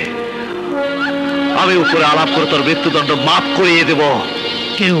দে, আমি উপরে আলাপ করে তোর মৃত্যুদণ্ড মাফ করিয়ে দেব।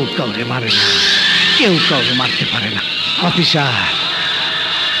 কেউ কাউরে মারে না, কেউ কাউরে মারতে পারে না। অফিসার,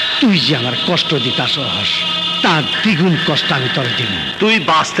 তুই যে আমার কষ্ট দিতাছস, তার দ্বিগুণ কষ্ট আমি তোর দিব। তুই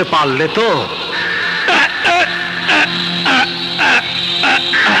বাঁচতে পারলে তো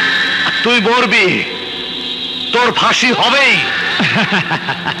তুই মরবি, তোর ফাঁসি হবেই।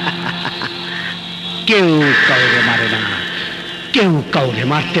 কেউ কাউরে মারে না, কেউ কাউরে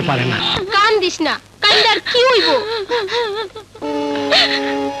মারতে পারে না। কান দিস না, কান্দার কি হইব?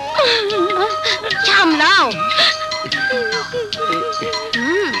 সামলাও।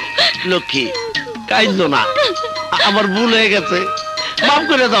 লক্ষ্মী, কাইন্দ না, আমার ভুল হয়ে গেছে, মাফ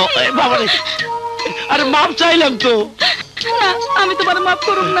করে দাও। বাবা রে, আরে মাফ চাইলাম তো। না, আমি তোমার মাফ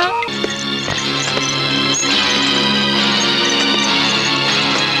করুম না।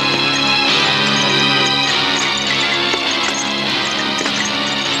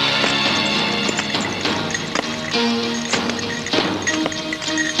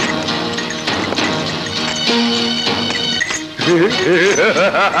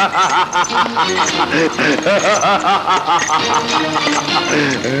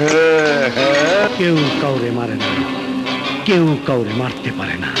 কেউ কাউরে মারে না, কেউ কাউরে মারতে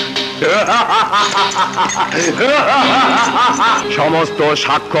পারে না। সমস্ত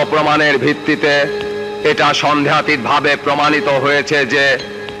সাক্ষ্য প্রমাণের ভিত্তিতে এটা সন্দেহাতীতভাবে প্রমাণিত হয়েছে যে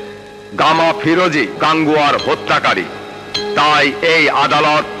গামা ফিরোজি গাঙ্গুয়ার হত্যাকারী। তাই এই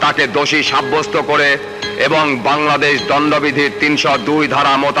আদালত তাকে দোষী সাব্যস্ত করে এবং বাংলাদেশ দণ্ডবিধির ৩০২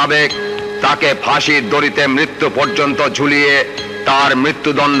 ধারা মোতাবেক তাকে ফাঁসির দড়িতে মৃত্যু পর্যন্ত ঝুলিয়ে তার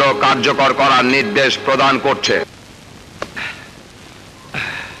মৃত্যুদণ্ড কার্যকর করার নির্দেশ প্রদান করছে।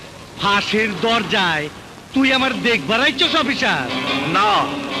 ফাঁসির দরজায় তুই আমার দেখবার আইছস অফিসার? না,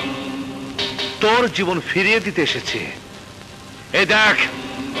 তোর জীবন ফিরিয়ে দিতে এসেছি। এই দেখ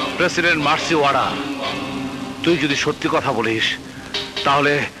প্রেসিডেন্ট মার্সি ওয়ারা, তুই যদি সত্যি কথা বলিস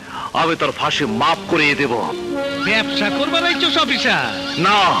তাহলে আমি তোর ফাঁসি মাফ করিয়ে দেব। ব্যবসা করবার আইছস অফিসার?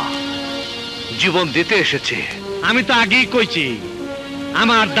 না, জীবন দিতে এসেছি। আমি তো আগেই কইছি,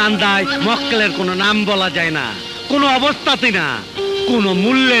 আমার দান্দায় মক্কেলের কোনো নাম বলা যায় না, কোনো অবস্থাতেই না, কোনো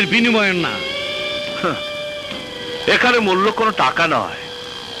মূল্যের বিনিময় না। এখানে মূল্য কোনো টাকা নয়,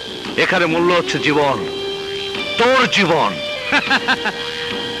 এখানে মূল্য হচ্ছে জীবন, তোর জীবন।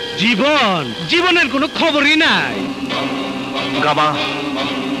 জীবন? জীবনের কোনো খবরই নাই। গামা,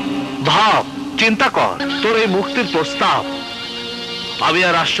 ভাব, চিন্তা কর, তোর এই মুক্তির প্রস্তাব আমি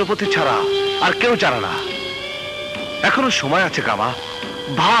আর রাষ্ট্রপতি ছাড়া আর কেউ জানে না। এখনো সময় আছে গামা,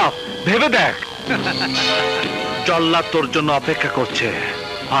 ভাব, ভেবে দেখ। জল্লাদ তোর জন্য অপেক্ষা করছে,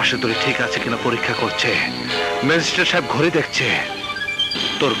 ফাঁসি তোর ঠিক আছে কিনা পরীক্ষা করছে, ম্যাজিস্ট্রেট সাহেব ঘড়ি দেখছে।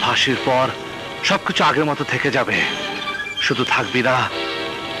 তোর ফাঁসির পর সবকিছু আগের মতো থেকে যাবে, শুধু থাকবি না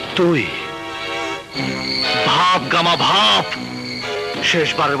তুই। ভাব গামা, ভাব,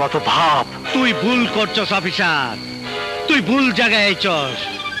 শেষবারের মতো ভাব। তুই ভুল করছস অফিসার, তুই ভুল জায়গায় আইছস।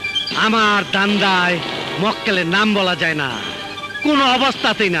 আমার দান্দায় মক্কেলের নাম বলা যায় না, কোনো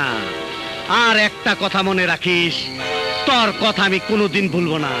অবস্থাতেই না। আর একটা কথা মনে রাখিস, তোর কথা আমি কোনোদিন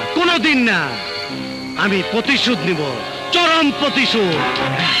ভুলবো না, কোনোদিন না। আমি প্রতিশোধ নিব, চরম প্রতিশোধ।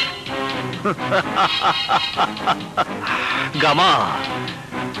 গামা,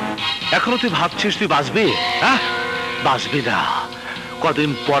 এখনো তুই ভাবছিস তুই বাঁচবি? হ্যাঁ, বাঁচবি না,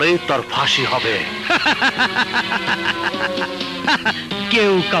 কদিন পরে তোর ফাঁসি হবে।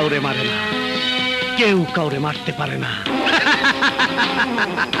 কেউ কাউরে মারে না, কেউ কাউরে মারতে পারে না।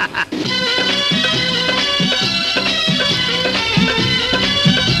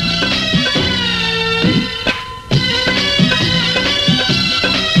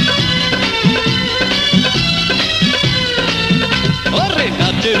 ওরে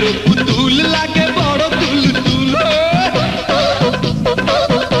নাচের পুতুল লাগে বড়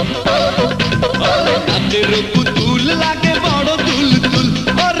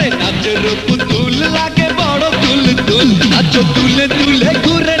নাচো তুলে তুলে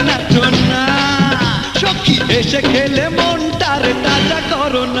ঘুরে নাচো না সখী এসে খেলে মনটারে তাজা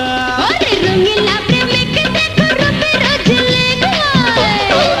করো না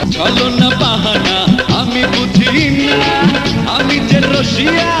চলো না বাহানা আমি বুঝি না আমি যে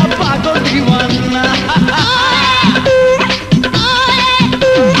রসিয়া পাগল দিওয়ানা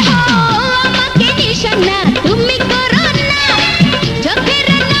আমাকে নিশানা তুমি করো না চোখের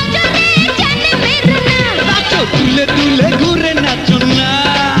নজরে জানে মেরো না নাচো তুলে তুলে ঘুরে নাচো না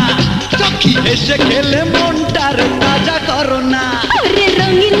সখী এসে খেলে মনটারে তাজা করো না ওরে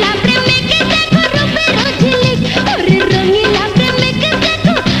রঙিলা প্রেমকে দেখো রূপের ঝিলিক ওরে রঙিলা প্রেমকে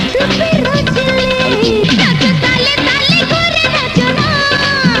দেখো রূপের ঝিলিক নাচো তালে তালে ঘুরে নাচো না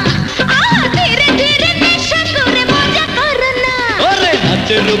ধীরে ধীরে নেশা করে মজা করো না ওরে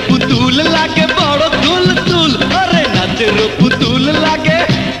নাচের পুতুল লাগে বড় তুল তুল ওরে নাচের পুতুল লাগে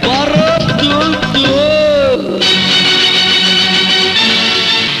বড় তুল তুল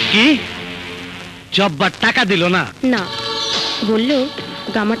কি জব্বার টাকা দিল না? না, বললো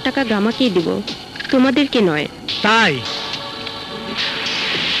গামার টাকা গামাকেই দিব, তোমাদেরকে নয়। তাই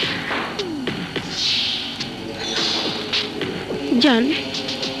জান,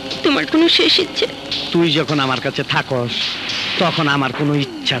 তোমার কোনো শেষ ইচ্ছে? তুই যখন আমার কাছে থাকস তখন আমার কোনো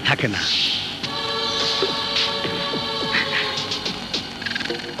ইচ্ছা থাকে না।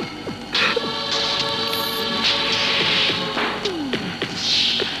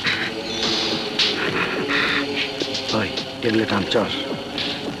 এগুলো টানছস?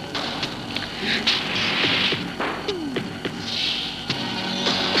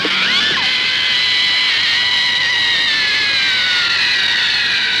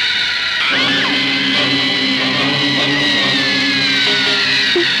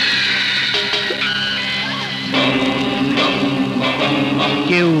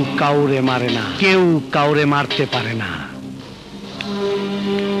 কেউ কাউরে মারে না, কেউ কাউরে মারতে পারে না।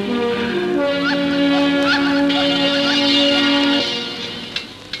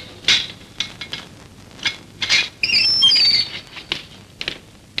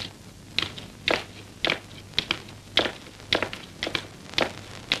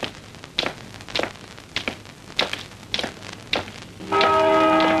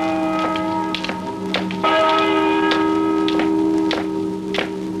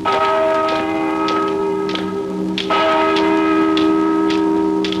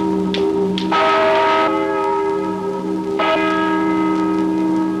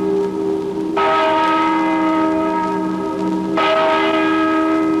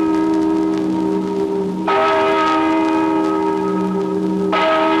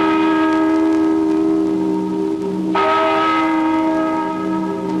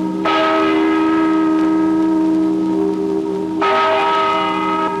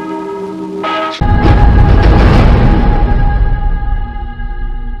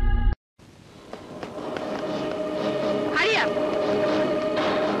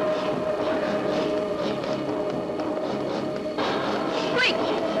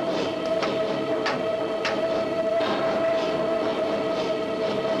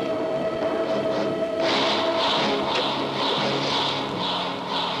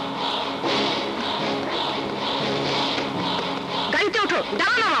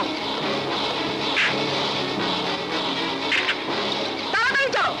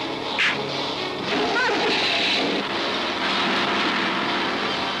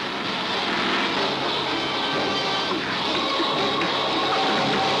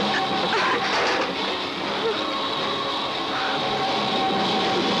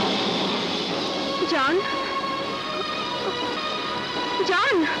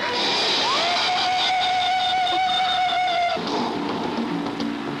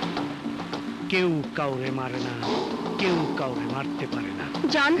 কেউ কাউরে মারে না, কেউ কাউরে মারতে পারে না।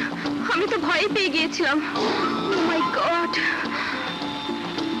 জান, আমি তো ভয় পেয়ে গিয়েছিলাম। ও মাই গড!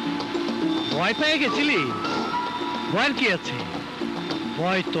 ভয় পেয়ে গেছিলি? ভয়ের কি আছে?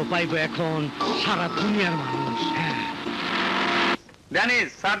 ভয় তো পাইব এখন সারা দুনিয়ার মানুষ। ড্যানিস,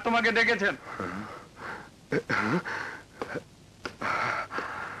 স্যার তোমাকে ডেকেছেন।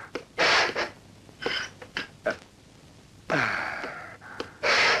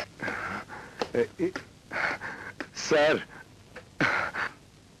 স্যার।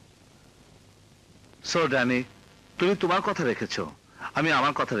 সো ড্যানি, তুমি তোমার কথা রেখেছো, আমি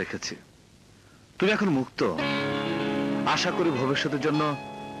আমার কথা রেখেছি। তুমি এখন মুক্ত। আশা করি ভবিষ্যতের জন্য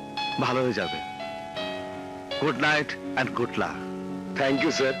ভালো হয়ে যাবে। Good night and good luck. Thank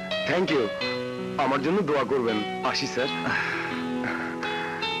you sir, thank you. আমার জন্য দোয়া করবেন। আসি স্যার।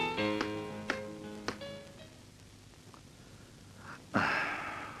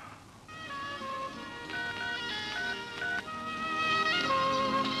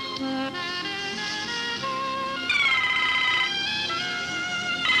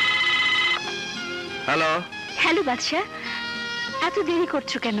 হ্যালো বাদশা, এত দেরি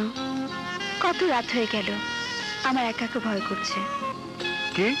করছো কেন? কত রাত হয়ে গেল, আমার একা একা ভয় করছে।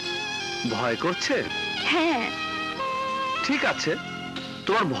 কি ভয় করছে? হ্যাঁ। ঠিক আছে,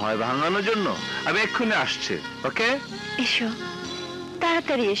 তোমার ভয় ভাঙানোর জন্য আমি এক্ষুনি আসছি। ওকে, এসো,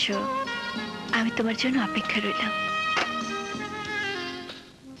 তাড়াতাড়ি এসো, আমি তোমার জন্য অপেক্ষা রইলাম।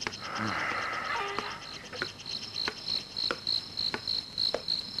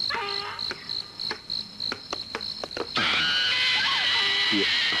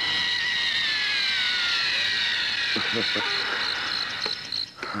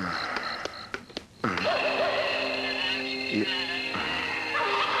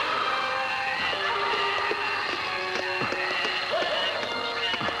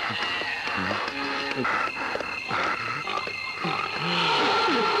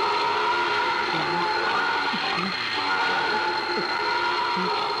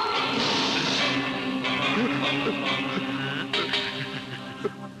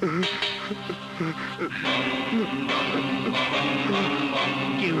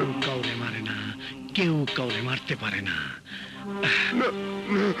 কেউ কাউরে মারে না, কেউ কাউরে মারতে পারে না।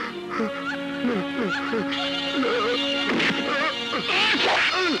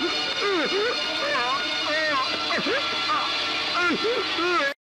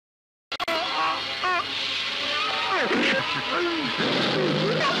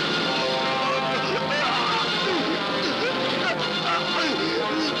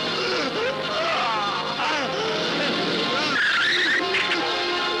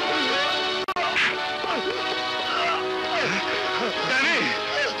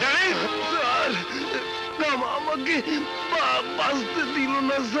 আমাকে বাঁচতে দিল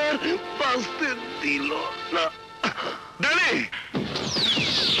না স্যার, বাঁচতে দিল না। ড্যানি,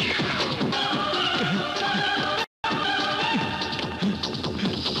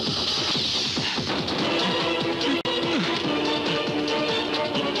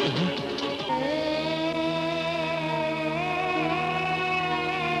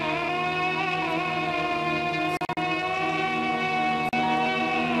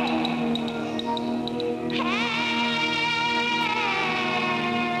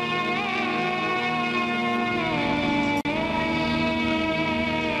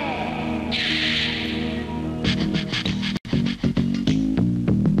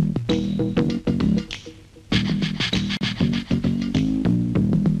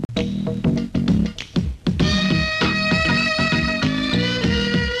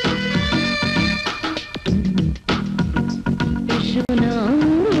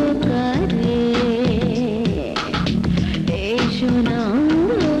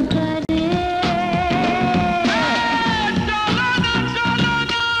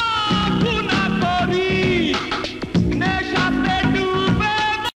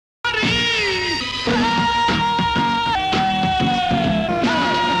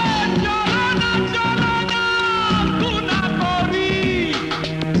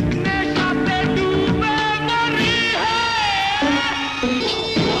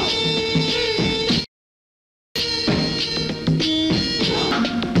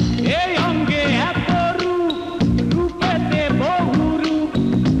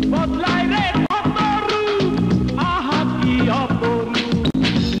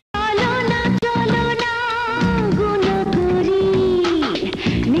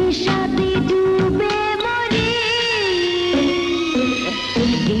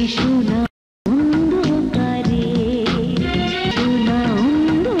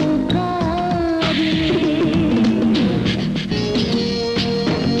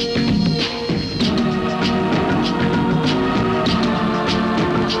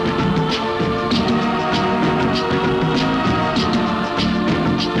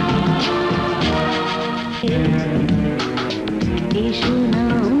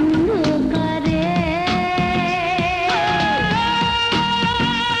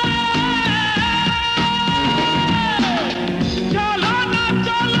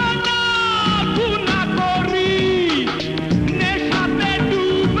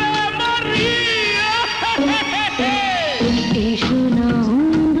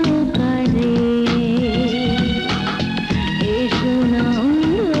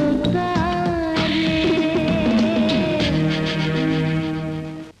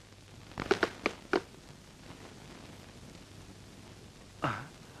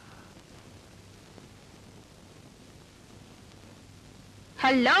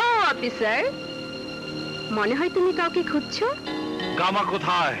 হ্যালো অফিসার, মনে হয় তুমি কাউকে খুঁজছো। গামা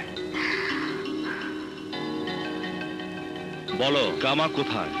কোথায়? বলো, গামা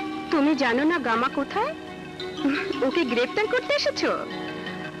কোথায়? তুমি জানো না গামা কোথায়? ওকে গ্রেফতার করতে এসেছো?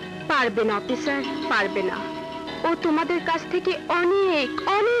 পারবে না অফিসার, পারবে না। ও তোমাদের কাছ থেকে অনেক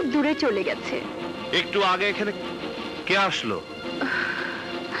অনেক দূরে চলে গেছে। একটু আগে এখানে কে আসলো?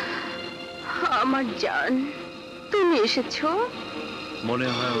 আমার জান, তুমি এসেছো। মনে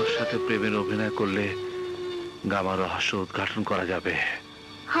হয় ওর সাথে প্রেমের অভিনয় করলে গামার রহস্য উদ্ঘাটন করা যাবে।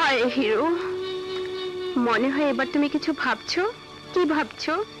 হায় হিরো, মনে হয় এবার তুমি কিছু ভাবছো। কি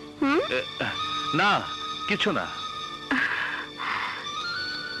ভাবছো? না, কিছু না।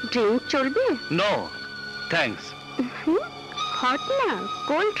 ড্রিঙ্ক চলবে? No thanks. হট না,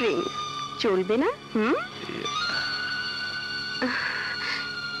 কোল্ড ড্রিঙ্ক চলবে না?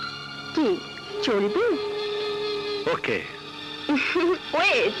 কি চলবে? ওকে।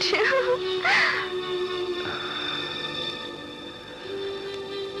 Wait.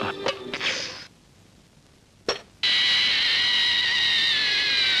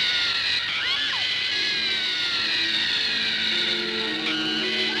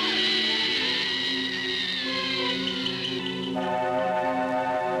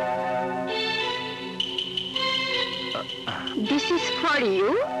 This is for you.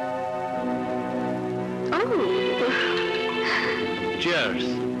 Oh. Cheers.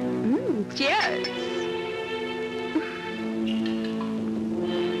 Cheers.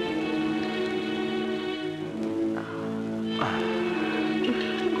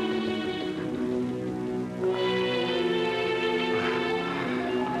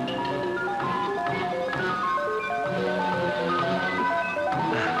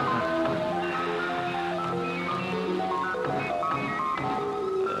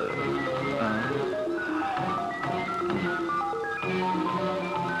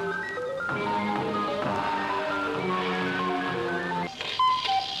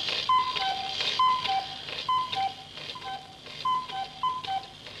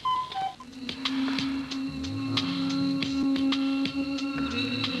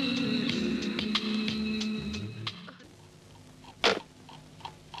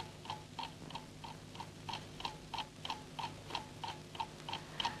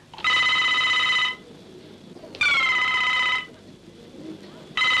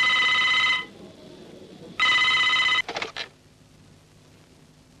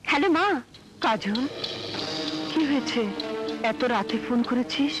 Hello মা। কাজল, কি হয়েছে? এত রাতে ফোন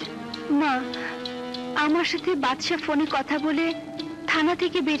করেছিস? মা, আমার সাথে বাদশা ফোনে কথা বলে থানা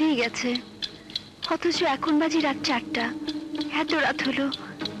থেকে বেরিয়ে গেছে, অথচ এখন বাজে রাত 4টা। এত রাত হলো,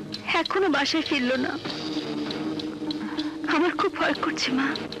 এখনো বাসায় ফিরলো না। আমার খুব ভয় করছে মা।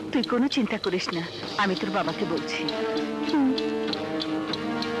 তুই কোনো চিন্তা করিস না, আমি তোর বাবাকে বলছি।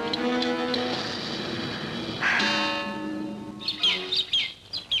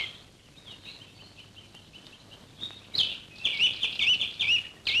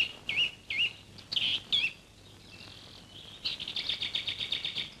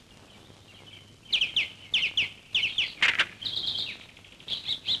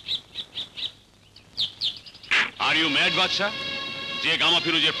 আর ইউ ম্যাড বাদশা? যে গামা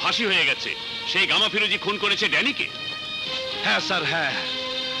ফিরোজের ফাঁসি হয়ে গেছে, সেই গামা ফিরোজি খুন করেছে ড্যানিকে। হ্যাঁ স্যার, হ্যাঁ।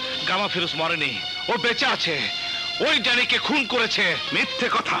 গামা ফিরোজ মরেনি, ও বেঁচে আছে। ওই ড্যানিকে খুন করেছে। মিথ্যে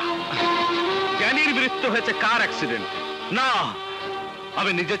কথা। ড্যানির মৃত্যু হয়েছে কার অ্যাক্সিডেন্ট। না,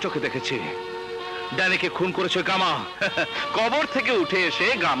 আমি নিজের চোখে দেখেছি। ড্যানিকে খুন করেছে গামা। কবর থেকে উঠে এসে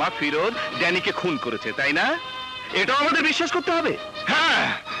গামা ফিরোজ ড্যানিকে খুন করেছে, তাই না? এটাও আমাদের বিশ্বাস করতে হবে। হ্যাঁ,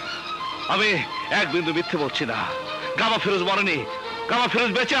 আমি এক বিন্দু মিথ্যে বলছি না। গামা ফিরোজ মরেনি, গামা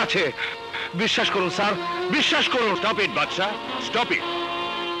ফিরোজ বেঁচে আছে। বিশ্বাস করুন স্যার, বিশ্বাস করুন। Stop it Badsha, stop it.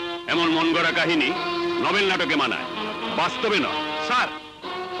 এমন মন গড়া কাহিনী নভেল নাটকে মানায়, বাস্তবে নয়। স্যার,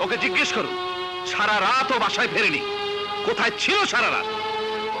 ওকে জিজ্ঞেস করুন, সারা রাত ও বাসায় ফেরেনি। কোথায় ছিল সারা রাত?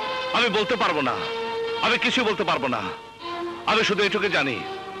 আমি বলতে পারবো না, আমি কিছু বলতে পারবো না। আমি শুধু এটুকু জানি,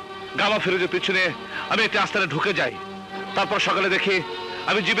 গামা ফিরোজের পিছনে আমি একটা আস্তানে ঢুকে যাই, তারপর সকালে দেখি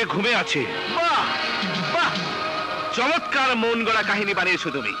আমি জিভে ঘুমিয়ে আছি। বাহ বাহ, চমৎকার মন গড়া কাহিনী বানিয়েছো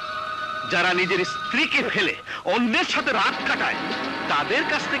তুমি। যারা নিজের স্ত্রীকে ফেলে অন্যের সাথে রাত কাটায়, তাদের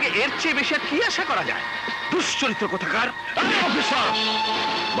কাছ থেকে এর চেয়ে বেশি আর কি আশা করা যায়? দুশ্চরিত্র কোথাকার। অফিসার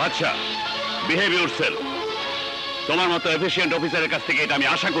বাদশা, বিহেভ ইউরসেলফ। তোমার মতো এফিশিয়েন্ট অফিসারের কাছ থেকে এটা আমি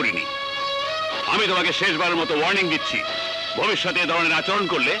আশা করিনি। আমি তোমাকে শেষবারের মতো ওয়ার্নিং দিচ্ছি, ভবিষ্যতে এ ধরনের আচরণ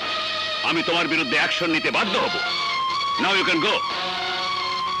করলে আমি তোমার বিরুদ্ধে অ্যাকশন নিতে বাধ্য হব। Now you can go.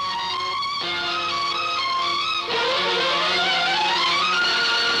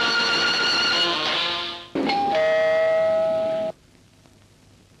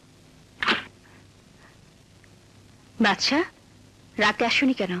 বাদশা, রাতে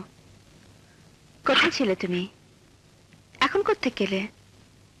আসোনি কেন? কোথায় ছিলে তুমি? এখন কোত্থেকে গেলে?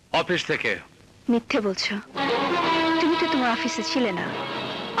 অফিস থেকে। মিথ্যে বলছো। তুমি তো তোমার অফিসে ছিলে না।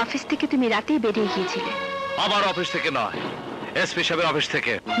 অফিস থেকে তুমি রাতেই বেরিয়ে গিয়েছিলে। আমার অফিস থেকে নয়, এসপি সাহেবের অফিস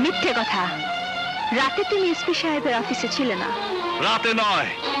থেকে। মিথ্যে কথা। রাতে তুমি এসপি সাহেবের অফিসে ছিলে না। রাতে নয়,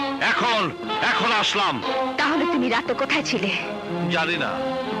 এখন আসলাম। তাহলে তুমি রাতে কোথায় ছিলে? জানি না।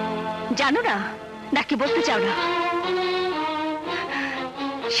 জানো না নাকি বলতে চাও না?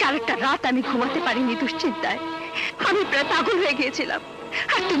 সারাটা রাত আমি ঘুমাতে পারিনি দুশ্চিন্তায়। আমি প্রায় পাগল হয়ে গিয়েছিলাম।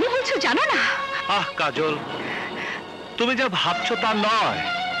 আর তুমি বলছো জানো না? আহ কাজল, তুমি যা ভাবছো তা নয়।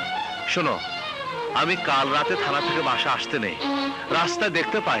 শোনো, আমি কাল রাতে থানা থেকে বাসা আসতে নেই, রাস্তায়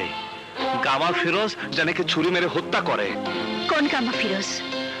দেখতে পাই গামা ফিরোজ জানিকে ছুরি মেরে হত্যা করে। কোন গামা ফিরোজ?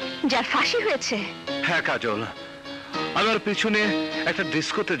 যার ফাঁসি হয়েছে? হ্যাঁ কাজল, আমি ওর পিছনে একটা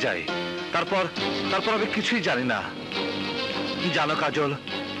ডিস্কোতে যাই, তারপর আমি কিছুই জানি না। জানো কাজল,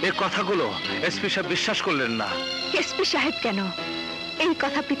 এই কথাগুলো এসপি সাহেব বিশ্বাস করলেন না। এসপি সাহেব কেন? এই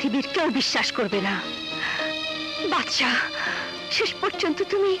কথা পৃথিবীর কেউ বিশ্বাস করবে না। বাচ্চা, শেষ পর্যন্ত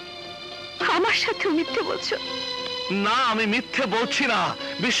তুমি আমার সাথে মিথ্যে বলছো। না, আমি মিথ্যে বলছি না,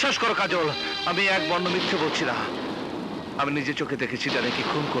 বিশ্বাস করো কাজল, আমি এক বর্ণ মিথ্যে বলছি না। আমি নিজে চোখে দেখেছি জানিকে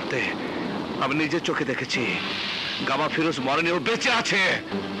খুন করতে। আমি নিজের চোখে দেখেছি গামা ফিরোজ মরেনি, ও বেঁচে আছে।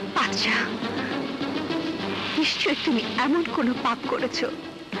 আচ্ছা, নিশ্চয় তুমি এমন কোনো পাপ করেছো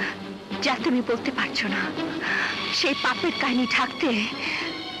যা তুমি বলতে পারছো না। সেই পাপের কাহিনী ঢাকতে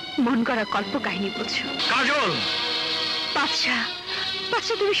মন গড়া কল্প কাহিনী বলছো। কাজল! বাচ্চা,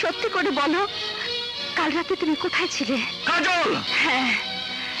 তুমি সত্যি করে বলো, কাল রাতে তুমি কোথায় ছিলে? কাজল! হ্যাঁ,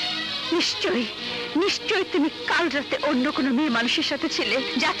 নিশ্চয়ই তুমি কাল রাতে অন্য কোনো মেয়ে মানুষের সাথে ছিলে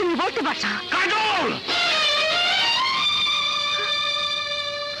যা তুমি বলতে পারছো। কাজল!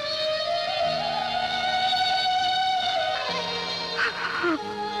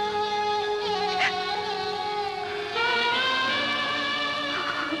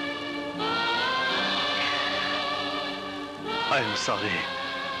 I am sorry.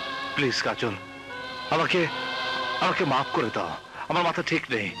 প্লিজ কাজল, আমাকে মাফ করে দাও। আমার মাথা ঠিক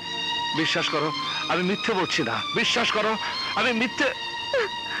নেই, বিশ্বাস করো আমি মিথ্যে বলছি না। বিশ্বাস করো আমি মিথ্যে।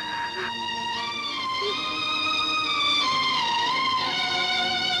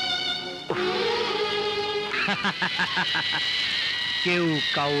 কেউ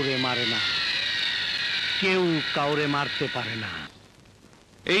কাউরে মারে না, কেউ কাউরে মারতে পারে না।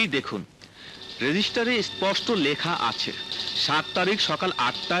 এই দেখুন, রেজিস্টারে স্পষ্ট লেখা আছে 7 তারিখ সকাল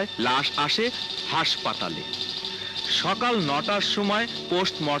 8টায় লাশ আসে হাসপাতালে। সকাল 9টার সময়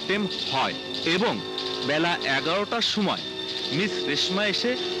পোস্টমর্টেম হয় এবং বেলা 11টার সময় মিস রেশমা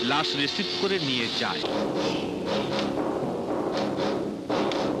এসে লাশ রিসিভ করে নিয়ে যায়।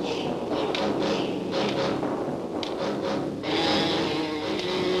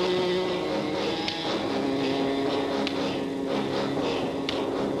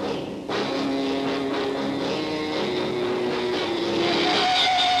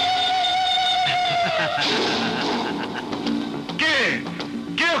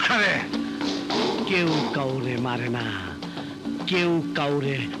 কেউ কাউরে মারে না, কেউ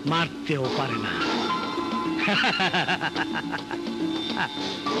কাউরে মারতেও পারে না।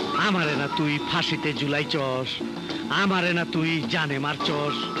 আমারে না তুই ফাঁসিতে ঝুলাইছস, আমারে না তুই জানে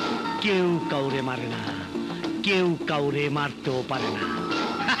মারছস। কেউ কাউরে মারে না, কেউ কাউরে মারতেও পারে না।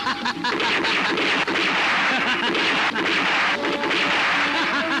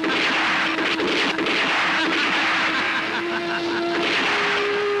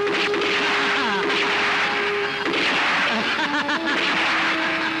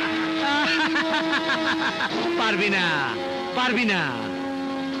 পারবি না,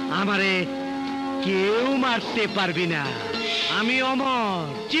 আমারে কেউ মারতে পারবি না। আমি অমর,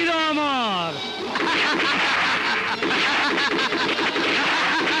 চির অমর।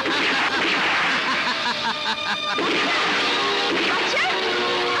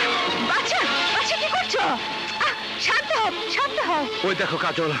 বাচ্চা কি করছো? শান্ত হও। ওই দেখো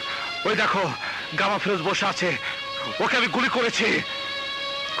কাজল, ওই দেখো গামা ফিরোজ বসে আছে, ওকে আমি গুলি করেছি।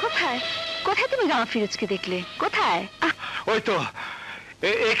 কোথায় তুমি গামা ফিরোজকে দেখলে? কোথায়? ওই তো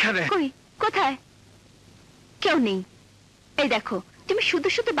এখানে। কোথায়? কেউ নেই। এই দেখো, তুমি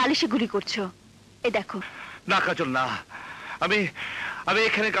শুধু বালিশে গুলি করছো। এই দেখো। না কাজল না, আমি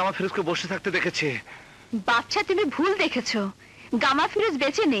এখানে গামা ফিরোজকে বসে থাকতে দেখেছি। বাচ্চা, তুমি ভুল দেখেছো। গামা ফিরোজ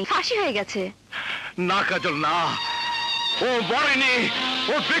বেঁচে নেই, ফাঁসি হয়ে গেছে। না কাজল না, ও মরেনি,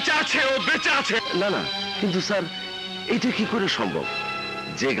 ও বেঁচে আছে, ও বেঁচে আছে। না না, কিন্তু স্যার এটা কি করে সম্ভব?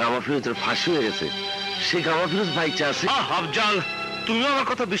 যে গামা ফিরোজের ফাঁসি হয়ে গেছে সে গামা ফিরোজ বাইচে আছে। আফজাল, তুমি আমার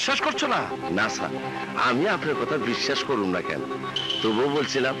কথা বিশ্বাস করছো না? না স্যার, আমি আপনার কথা বিশ্বাস করুন না কেন, তবুও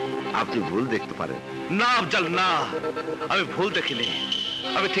বলছিলাম আপনি ভুল দেখতে পারেন। না আফজাল না, আমি ভুল দেখিনি,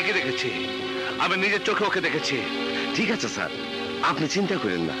 আমি ঠিকই দেখেছি। আমি নিজের চোখে ওকে দেখেছি। ঠিক আছে স্যার, আপনি চিন্তা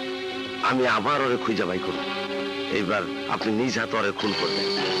করেন না, আমি আবার ওরে খুঁজে বাই করব। এইবার আপনি নিজ হাতে ওরে খুন করবেন।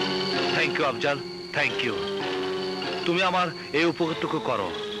 Thank you Afzal, thank you. তুমি আমার এই উপকারটুকু করো,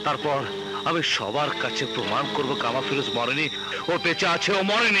 তারপর আমি সবার কাছে প্রমাণ করবো কামা ফিরোজ মরেনি, ও বেঁচে আছে, ও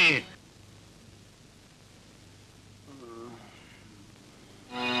মরেনি।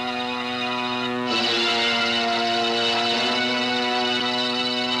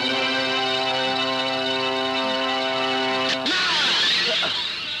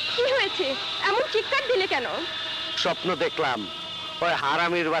 কি হয়েছে, এমন চিৎকার দিলে কেন? স্বপ্ন দেখলাম ওই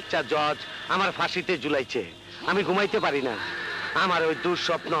হারামির বাচ্চা জজ আমার ফাঁসিতে ঝুলাইছে। আমি ঘুমাইতে পারি না, আমার ওই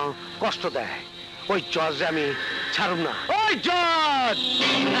দুঃস্বপ্ন কষ্ট দেয়। ওই জজ আমি ছাড়ুম না। ওই জজ!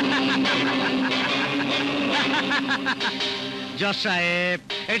 জজ সাহেব,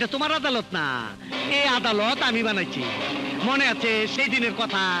 এটা তোমার আদালত না, এই আদালত আমি বানাইছি। মনে আছে সেই দিনের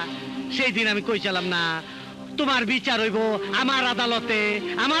কথা? সেই দিন আমি কইছিলাম না তোমার বিচার হইব আমার আদালতে,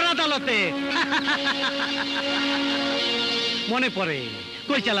 আমার আদালতে। মনে পড়ে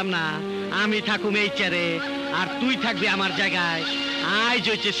কইছিলাম না আমি থাকুম এই চেয়ারে আর তুই থাকবি আমার জায়গায়। আজ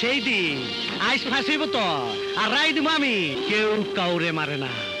হচ্ছে সেই দিন, আজ ফাঁসিব তো আর রায় দিব আমি। কেউ কাউরে মারে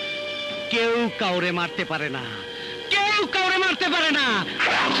না, কেউ কাউরে মারতে পারে না, কেউ কাউরে মারতে পারে না।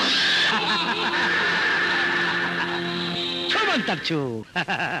 সমান তার ছু।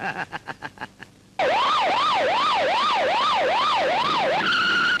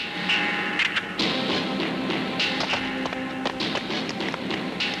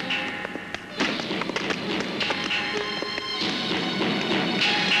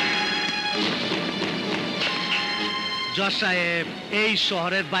 জজ সাহেব, এই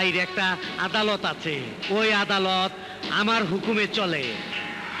শহরের বাইরে একটা আদালত আছে, ওই আদালত আমার হুকুমে চলে।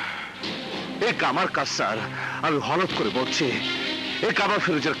 এ কামার কাজ স্যার, আমি হলফ করে বলছি এ কামা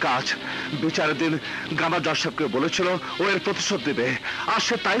ফিরোজের কাজ। বিচারের দিন গামা জজ সাহেবকে বলেছিল ও এর প্রতিশোধ দেবে, আর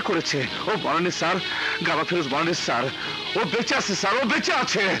সে তাই করেছে। ও বলেনি স্যার, গামা ফিরোজ বলেনি স্যার, ও বেঁচে আছে স্যার, ও বেঁচে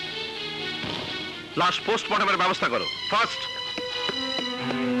আছে। লাশ পোস্টমর্টমের ব্যবস্থা করো ফার্স্ট।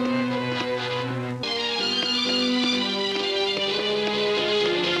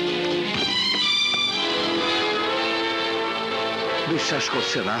 বিশ্বাস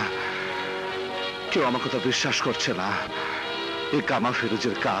করছে না কেউ, আমার কথা বিশ্বাস করছে না। এই কামা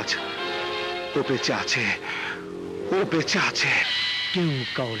ফিরোজের কাজ, ও বেঁচে আছে, ও বেঁচে আছে। কেউ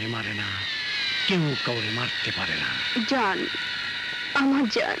কাউরে মারে না, কেউ কাউরে মারতে পারে না। জান, আমার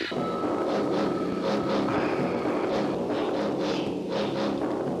জান।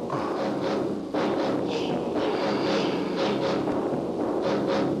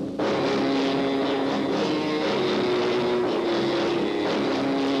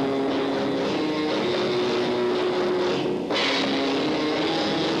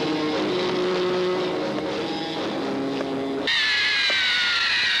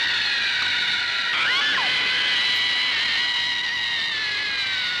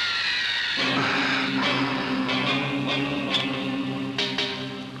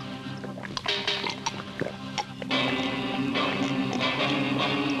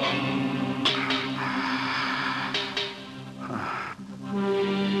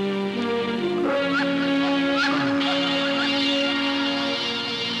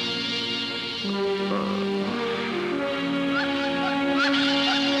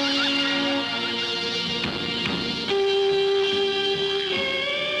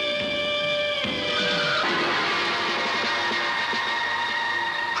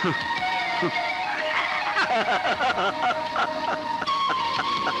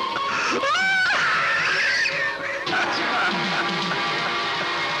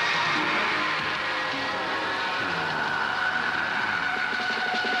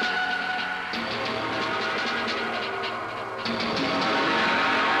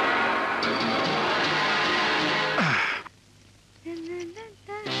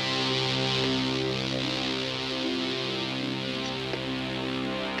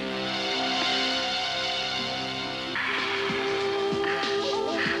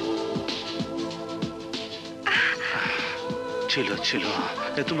 ছিল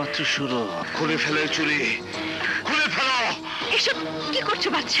এ তো মাত্র শুরু। খুলে ফেলে চুরি, খুলে ফেলো। এসব কি করছো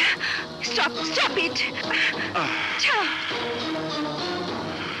বাচ্চা? Stop, stop it. ছাড়ো।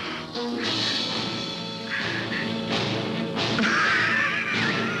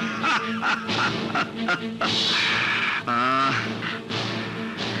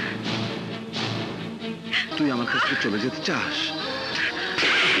 তুই আমার কাছ থেকে চলে যেতে চাস?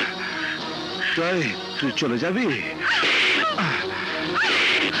 তুই চলে যাবি?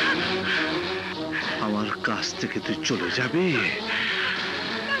 আমার কাছ থেকে তুই চলে যাবি?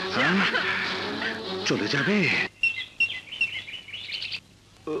 হ্যাঁ, চলে যাবি?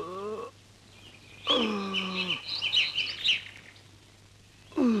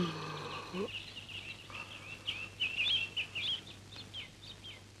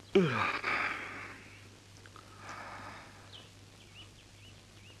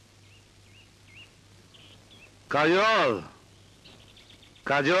 কাজল,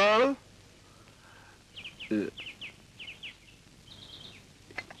 কাজল,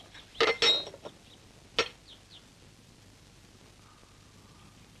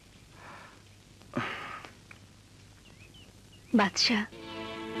 বাদশাহ,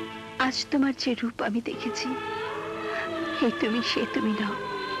 আজ তোমার যে রূপ আমি দেখেছি, এই তুমি সে তুমি নাও।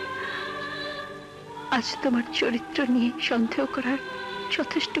 আজ তোমার চরিত্র নিয়ে সন্দেহ করার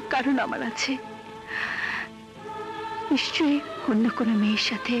যথেষ্ট কারণ আমার আছে। নিশ্চয়ই অন্য কোনো মেয়ের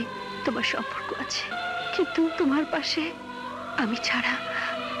সাথে তোমার সম্পর্ক আছে, কিন্তু তোমার পাশে আমি ছাড়া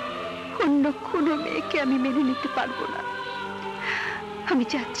অন্য কোনো মেয়েকে আমি মেনে নিতে পারবো না। আমি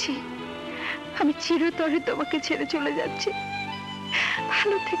যাচ্ছি, আমি চিরতরে তোমাকে ছেড়ে চলে যাচ্ছি।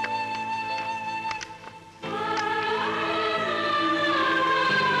 ভালো থেকো।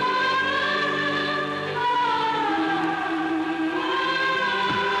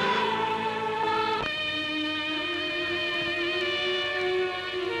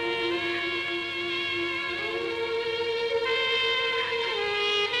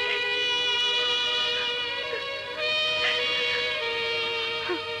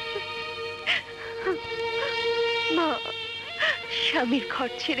 স্বামীর ঘর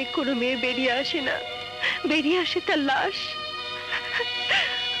ছেড়ে কোনো মেয়ে বেরিয়ে আসে না, বেরিয়ে আসে তার লাশ।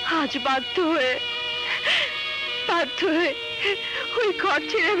 আজ বাধ্য হয়ে ওই ঘর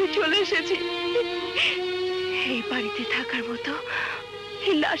ছেড়ে আমি চলে এসেছি। এই বাড়িতে থাকার মতো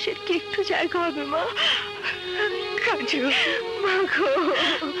এই লাশের কি একটু জায়গা হবে মা? কাজু মা গো,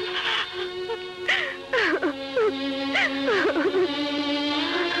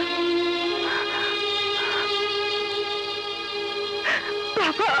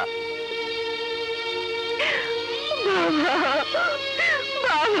 বাবা, বাবা,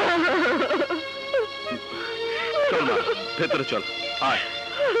 বাবা। চল মা, ভেতরে চল, আয়।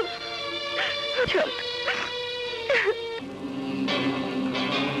 চল।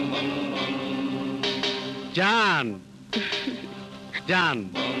 জান, জান,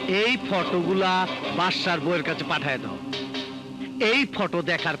 এই ফটোগুলা বাদশার বউয়ের কাছে পাঠায় দাও। এই ফটো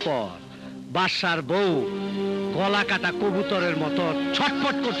দেখার পর বাদশার বউ গলা কাটা কবুতরের মতো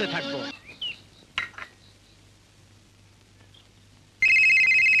ছটফট করতে থাকবো।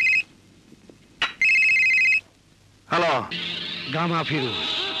 Hello, gamma Firoz.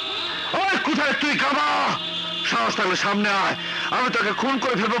 ওই কোথায় তুই গামা? সাহস থাকলে সামনে আয়, আমি তোকে খুন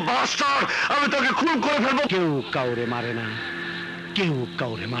করে ফেলবো বাস্টার, আমি তোকে খুন করে ফেলবো। কেউ কাউরে মারে না, কেউ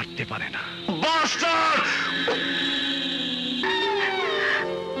কাউরে মারতে পারে না বাস্টার।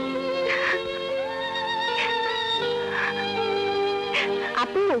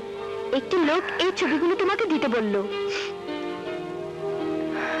 আপু, একটি লোক এই ছবিগুলো তোমাকে দিতে বলল।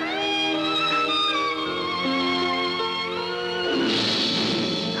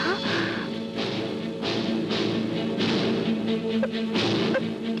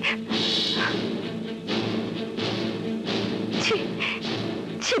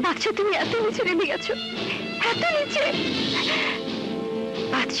 বাচ্চা, তুমি এত নিচে নেমে গেছো, এত নিচে।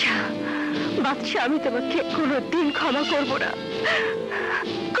 বাচ্চা, বাচ্চা, আমি তোমাকে কোনোদিন ক্ষমা করবো না,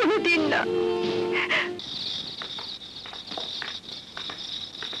 কোনোদিন না।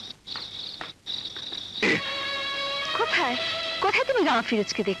 কোথায় কোথায় তুমি গামা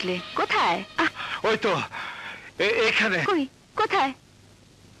ফিরোজকে দেখলে? কোথায়? ওই তো এখানে। কই? কোথায়?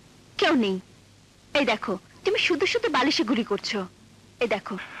 কেউ নেই। এই দেখো, তুমি শুধু শুধু বালিশে গুলি করছো। এই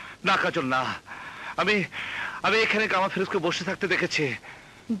দেখো। না কাজল, না, আমি আমি এখানে গামা ফিরোজকে বসে থাকতে দেখেছি।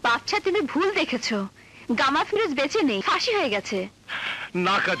 বাচ্চা, তুমি ভুল দেখেছো। গামা ফিরোজ বেঁচে নেই, ফাঁসি হয়ে গেছে।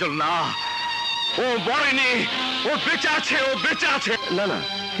 না কাজল, না, ও মরেনি, ও বেঁচে আছে, ও বেঁচে আছে। না না,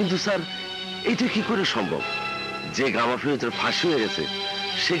 কিন্তু স্যার এটা কি করে সম্ভব? যে গামা ফিরোজের ফাঁসি হয়ে গেছে,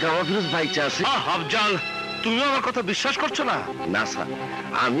 সে গামা ফিরোজ বাইচে আছে। আফজাল, তুমি আমার কথা বিশ্বাস করছো না? না স্যার,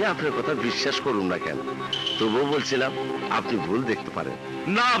 আমি আপনার কথা বিশ্বাস করুন না কেন, তবুও বলছিলাম আপনি ভুল দেখতে পারেন।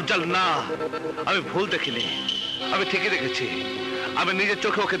 না আফজাল, না, আমি ভুল দেখিনি, আমি ঠিকই দেখেছি, আমি নিজের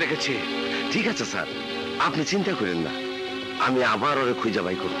চোখে ওকে দেখেছি। ঠিক আছে স্যার, আপনি চিন্তা করেন না, আমি আবার ওরে খুঁজে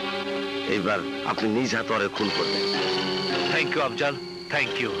বাই করব। এইবার আপনি নিজ হাতে ওরে খুন করবেন। Thank you Afzal,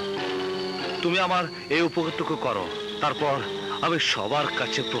 thank you. তুমি আমার এই উপকারটুকু করো, তারপর আমি সবার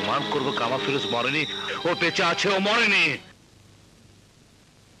কাছে প্রমাণ করব গামা ফিরোজ মরেনি, ও বেঁচে আছে, ও মরেনি।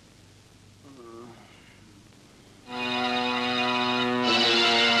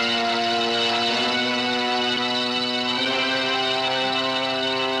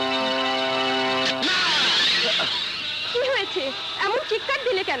 কি হয়েছে? এমন চিৎকার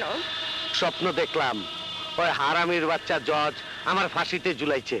দিলে কেন? স্বপ্ন দেখলাম, ওই হারামির বাচ্চা জজ আমার ফাঁসিতে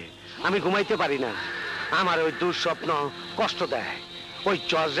ঝুলাইছে। আমি ঘুমাইতে পারি না, আমার ওই দুঃস্বপ্ন কষ্ট দেয়। ওই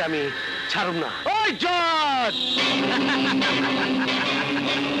জজ আমি ছাড়ুম না। ওই জজ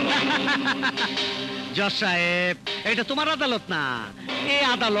জজ সাহেব, এটা তোমার আদালত না, এই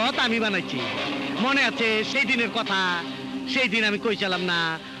আদালত আমি বানাইছি। মনে আছে সেই দিনের কথা? সেই দিন আমি কইছিলাম না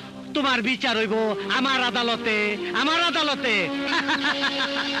তোমার বিচার হইব আমার আদালতে, আমার আদালতে।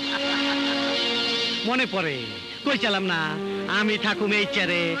 মনে পড়ে কইছিলাম না আমি থাকুম এই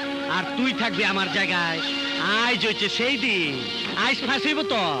চেয়ারে আর তুই থাকবি আমার জায়গায়। আজ হচ্ছে সেই দিন, আজ ফাঁসিব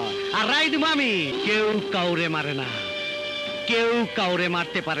তো আর রাই দিব আমি। কেউ কাউরে মারে না, কেউ কাউরে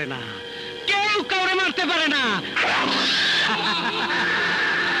মারতে পারে না, কেউ কাউরে মারতে পারে না।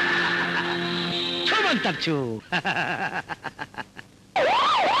 ছমান তারছু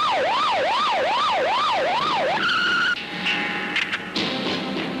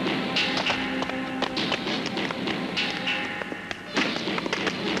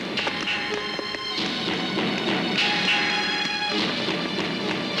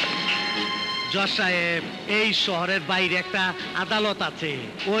জজ সাহেব, এই শহরের বাইরে একটা আদালত আছে,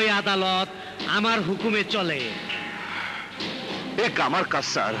 ওই আদালত আমার হুকুমে চলে। এক আমার কাজ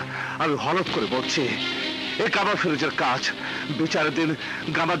স্যার, আমি হলফ করে বলছি এ গামা ফিরোজের কাজ। বিচারের দিন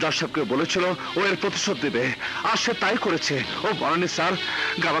গামা জজ সাহেবকে বলেছিল ও এর প্রতিশোধ দেবে, আর সে তাই করেছে। ও বলেনি স্যার,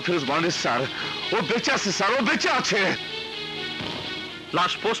 গামা ফিরোজ বলেনি স্যার, ও বেঁচে আছে স্যার, ও বেঁচে আছে।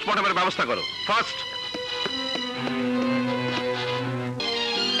 লাশ পোস্টমর্টমের ব্যবস্থা করো ফার্স্ট।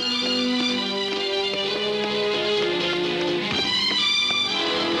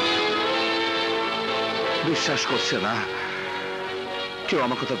 বিশ্বাস করছে না কেউ,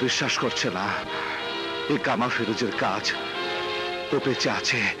 আমার কথা বিশ্বাস করছে না। এই গামা ফিরোজের কাজ, ও বেঁচে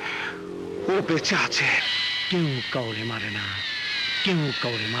আছে, ও বেঁচে আছে। কেউ কাউরে মারে না, কেউ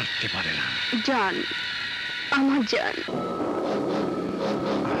কাউরে মারতে পারে না। জান, আমার জান।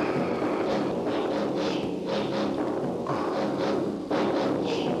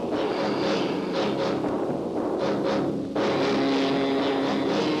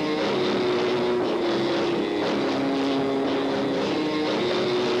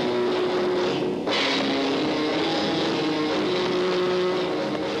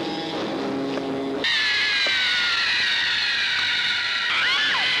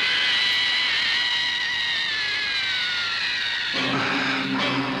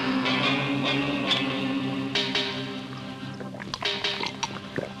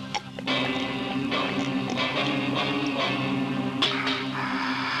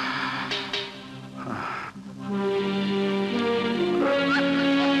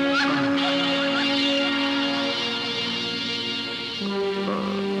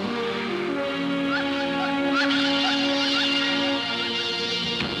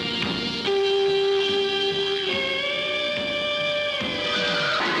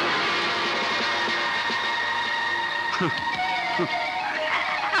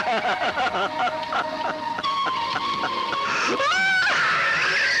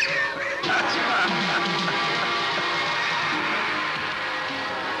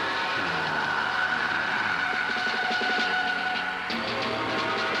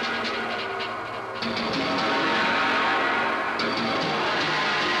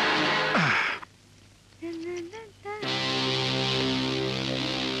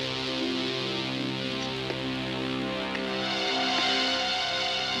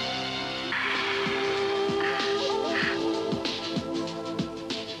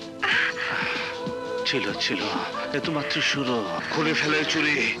 ছিল ছিল, এ তো মাত্র শুরু। খুলে ফেলে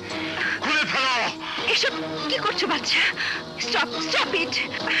চুরি, খুলে ফেলো। এসব কি করছো বাচ্চা? Stop, stop it.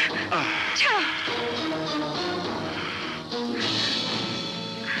 ছাড়ো।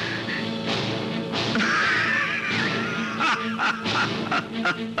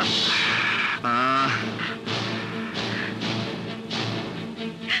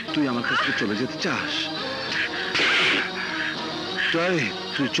 তুই আমার কাছ থেকে চলে যেতে চাস?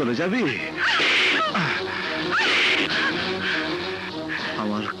 তুই চলে যাবি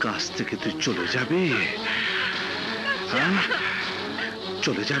আমার কাছ থেকে? তুই চলে যাবি? হ্যাঁ,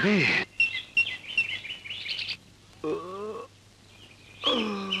 চলে যাবি?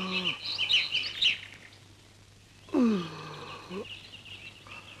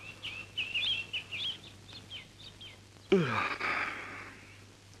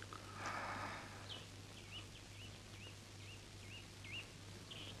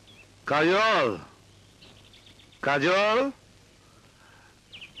 কাজল, কাজল,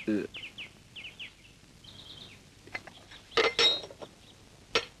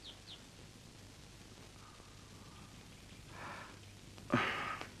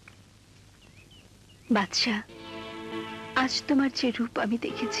 বাদশা, আজ তোমার যে রূপ আমি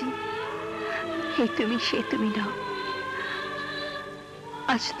দেখেছি, এই তুমি সে তুমি নাও।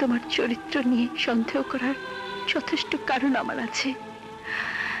 আজ তোমার চরিত্র নিয়ে সন্দেহ করার যথেষ্ট কারণ আমার আছে।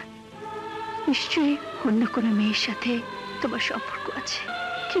 নিশ্চয়ই অন্য কোনো মেয়ের সাথে তোমার সম্পর্ক আছে,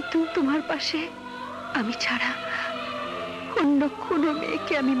 কিন্তু তোমার পাশে আমি ছাড়া অন্য কোনো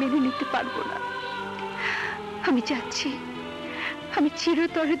মেয়েকে আমি মেনে নিতে পারবো না। আমি যাচ্ছি, আমি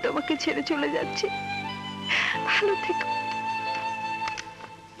চিরতরে তোমাকে ছেড়ে চলে যাচ্ছি। ভালো থেকো।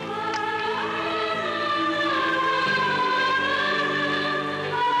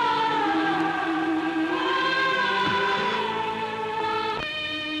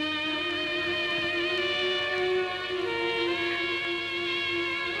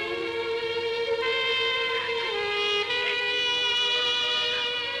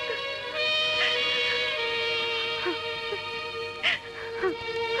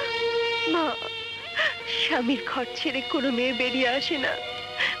 স্বামীর ঘর ছেড়ে কোনো মেয়ে বেরিয়ে আসে না,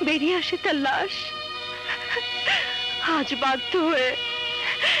 বেরিয়ে আসে তার লাশ। আজ বাধ্য হয়ে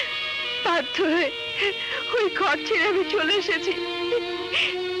ওই ঘর ছেড়ে আমি চলে এসেছি।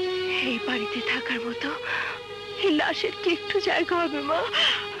 এই বাড়িতে থাকার মতো এই লাশের কি একটু জায়গা হবে মা?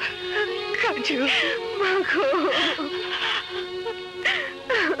 কাজু মা গো,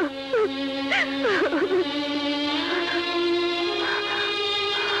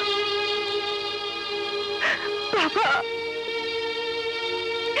 বাবা,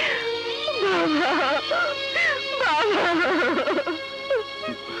 বাবা, বাবা।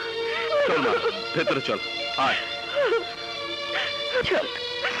 চল মা, ভেতরে চল, আয়। চল।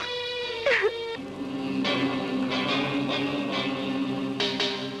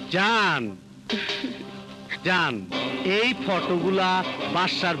 জান জান, এই ফটোগুলা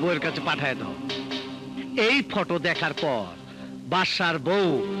বাদশার বউয়ের কাছে পাঠায় দাও। এই ফটো দেখার পর বাদশার বউ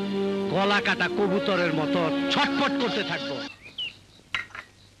গলা কাটা কবুতরের মতো ছটফট করতে থাকবো।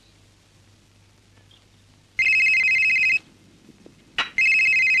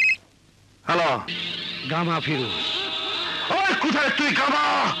 Hello, gamma Firoz. ওই কোথায় তুই গামা?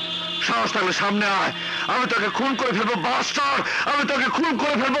 সাহস থাকলে সামনে আয়, আমি তোকে খুন করে ফেলবো বাস্টার, আমি তোকে খুন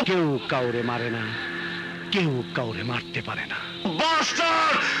করে ফেলবো। কেউ কাউরে মারে না, কেউ কাউরে মারতে পারে না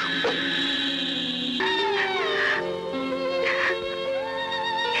বাস্টার।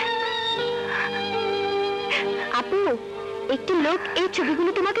 আপু, একটি লোক এই ছবিগুলো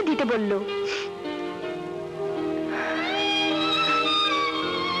তোমাকে দিতে বললো।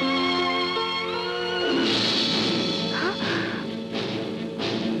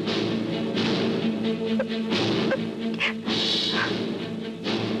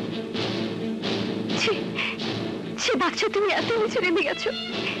 বাচ্চা, তুমি এত নিচে নেমে গেছো,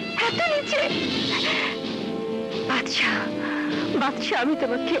 এত নিচে। বাচ্চা, আমি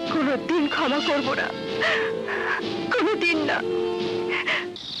তোমাকে কোনোদিন ক্ষমা করবো না, কোনোদিন না।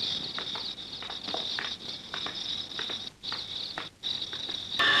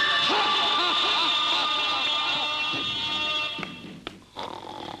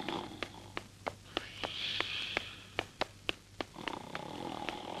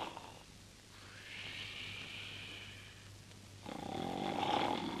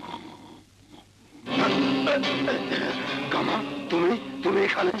 তুমি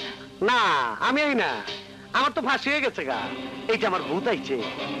এখানে? না, আমি এই না, আমার তো ফাঁসি হয়ে গেছে গা। এইটা আমার ভূত আইছে।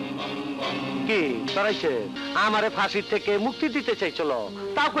 কি করাইছে? আমারে ফাঁসির থেকে মুক্তি দিতে চাইছিল,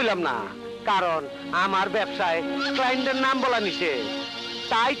 তাও কইলাম না, কারণ আমার ব্যবসায় ক্লায়েন্টের নাম বলা নিষেধ।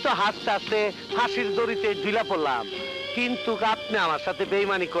 তাই তো হাসতে হাসতে ফাঁসির দড়িতে ঝুলা পড়লাম। কিন্তু আপনি আমার সাথে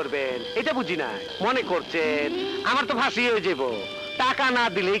বেইমানি করবেন এটা বুঝি না। মনে করছেন আমার তো ফাঁসি হয়ে যাব, টাকা না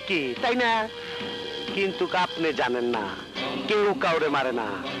দিলে কি, তাই না? কিন্তু আপনি জানেন না, কেউ কাউরে মারে না,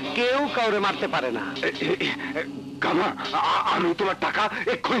 কেউ কাউরে মারতে পারে না। আমি তোমার টাকা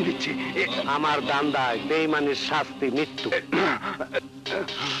এক্ষুনি দিচ্ছি। আমার দান্দায় বেইমানির শাস্তি মৃত্যু,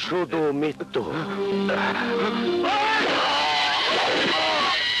 শুধু মৃত্যু।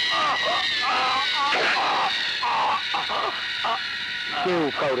 কেউ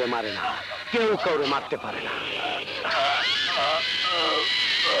কাউরে মারে না, কেউ কাউরে মারতে পারে না।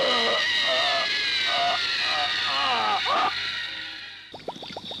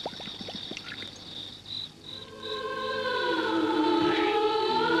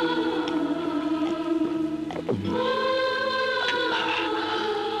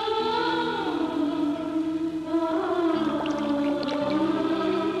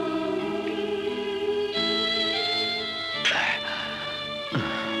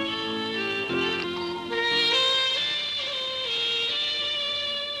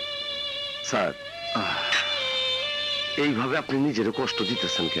 স্যার, এইভাবে আপনি নিজের কষ্ট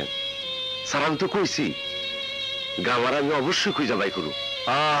দিতেছেন কেন? স্যার, আমি তো কইছি গাওয়ার আমি অবশ্যই খুঁজে বাই করু।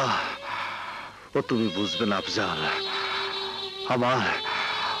 ও তুমি বুঝবে না আফজাল, আমার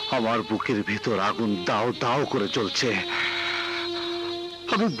আমার বুকের ভিতর আগুন দাও দাও করে চলছে।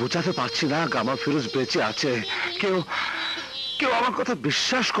 আমি বোঝাতে পারছি না গামা ফিরোজ বেঁচে আছে। কেউ কেউ আমার কথা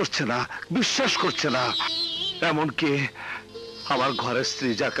বিশ্বাস করছে না। এমনকি আমার ঘরের স্ত্রী,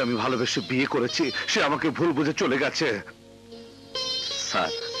 যাকে আমি ভালোবেসে বিয়ে করেছি, সে আমাকে ভুল বুঝে চলে গেছে।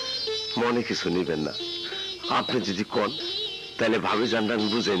 স্যার, মনে কিছু নিবেন না। আপনি যদি কোন, তাহলে ভাবি জানটা আমি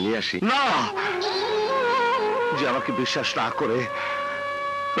বুঝে নিয়ে আসি। না, যে আমাকে বিশ্বাস না করে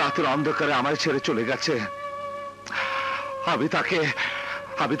রাতের অন্ধকারে আমায় ছেড়ে চলে গেছে,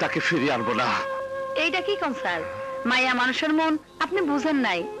 আমি তাকে ফিরিয়ে আনবো না। এইটা কি কোন স্যার? মায়া মানুষের মন আপনি বুঝেন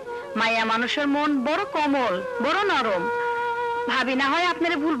নাই। মায়া মানুষের মন বড় কোমল, বড় নরম। ভাবি না হয়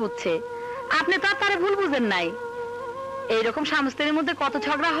আপনারে ভুল বুঝছে, আপনি তো তারে ভুল বুঝেন নাই। এইরকম স্বামী স্ত্রীর মধ্যে কত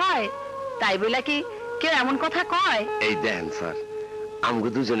ঝগড়া হয়, তাই বলে কি কেউ এমন কথা কয়? এই দেন স্যার, আমগো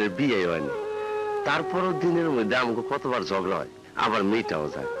দুজনের বিয়ে হয়নি, তারপরও দিনের মধ্যে আমগো কতবার ঝগড়া হয়, আবার মেয়েটাও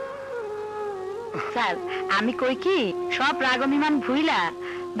যায়। স্যার, আমি কই কি সব রাগ অভিমান ভুইলা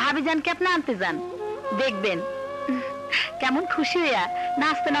ভাবি জানকে আপনি আনতে যান, দেখবেন কেমন খুশি হইয়া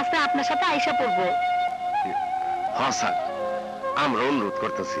নাচতে নাচতে আপনার সাথে আইসা পড়বো। হ্যাঁ স্যার, আমরা অনুরোধ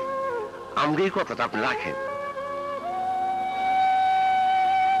করতেছি, আমগো এই কথাটা আপনি রাখেন।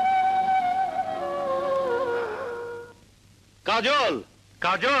 কাজল,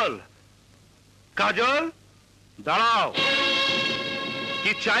 কাজল, কাজল, দাঁড়াও।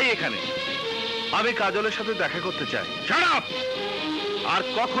 কি চাই এখানে? আমি কাজলের সাথে দেখা করতে চাই। Shut up! আর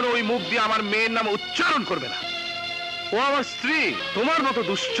কখনো ওই মুখ দিয়ে আমার মেয়ের নাম উচ্চারণ করবে না। ও আমার স্ত্রী, তোমার মতো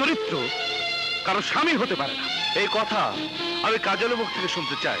দুশ্চরিত্র কারো স্বামী হতে পারে না। এই কথা আমি কাজলের মুখ থেকে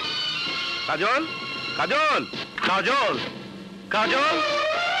শুনতে চাই। কাজল, কাজল, কাজল, কাজল।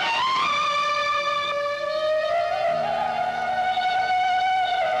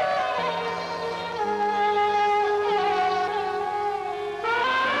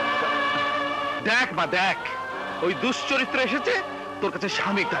 দেখ মা, দেখ, ওই দুশ্চরিত্র এসেছে তোর কাছে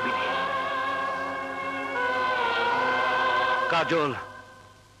স্বামী দাবি নিয়ে। কাজল,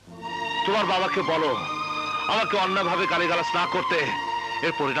 তোমার বাবাকে বলো আমাকে অন্যভাবে গালিগালাজ না করতে।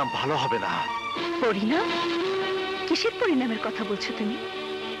 এর পরিণাম ভালো হবে না। পরিণাম? কিসের পরিণামের কথা বলছো তুমি?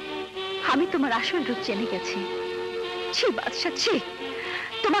 আমি তোমার আসল রূপ জেনে গেছি। ছি বাদশা, ছি!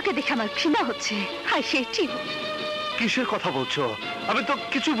 তোমাকে দেখে আমার ঘৃণা হচ্ছে। হাই সে ছি! কিসের কথা বলছো? আমি তো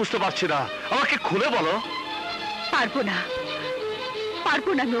কিছু বুঝতে পারছি না, আমাকে খুলে বলো। পারবো না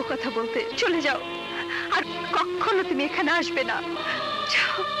আমি ও কথা বলতে। চলে যাও, আর কখনো তুমি এখানে আসবে না।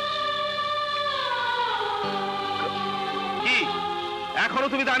 কি এখনো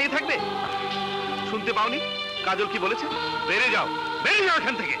তুমি দাঁড়িয়ে থাকবে? শুনতে পাওনি কাজল কি বলেছে? বেরিয়ে যাও, বেরিয়ে যাও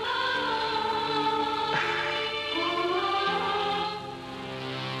এখান থেকে।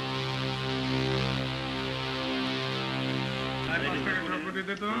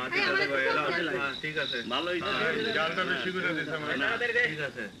 ঠিক আছে, ভালোই জালটা বেশি করে দিতে হবে। ঠিক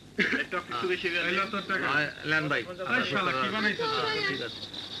আছে, একটু একটু বেশি করে দিন। লেন ভাই, আরে শালা কি বানাইছো? ঠিক আছে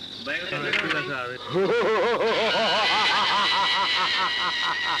ভাই, ঠিক আছে।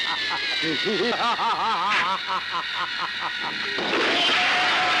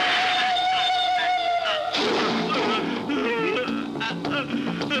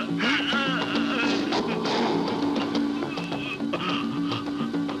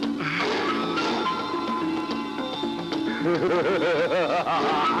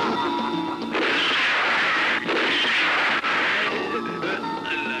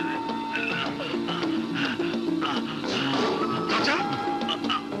 চাচা,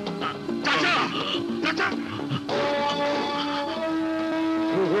 চাচা, চাচা!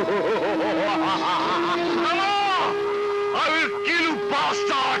 I will kill you,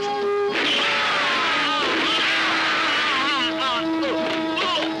 bastard!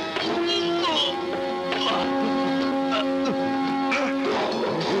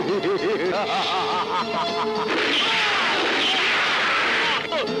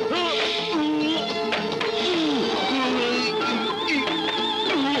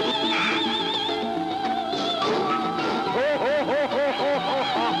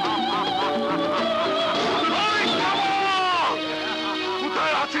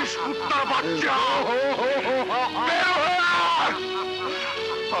 কোথায় আছিস কুত্তার বাচ্চা?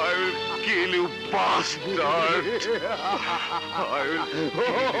 I will kill you, bastard! I will kill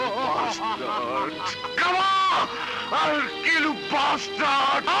you, bastard! Come on! I will kill you,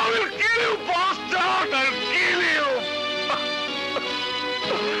 bastard! I will kill you, bastard! I'll kill you!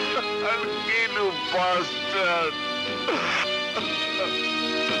 I'll kill you, bastard!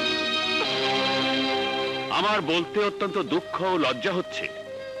 আমার বলতে অত্যন্ত দুঃখ ও লজ্জা হচ্ছে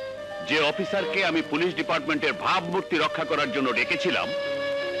যে অফিসারকে আমি পুলিশ ডিপার্টমেন্টের ভাবমূর্তি রক্ষা করার জন্য ডেকেছিলাম,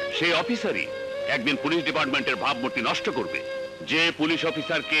 সেই অফিসারই একদিন পুলিশ ডিপার্টমেন্টের ভাবমূর্তি নষ্ট করবে। যে পুলিশ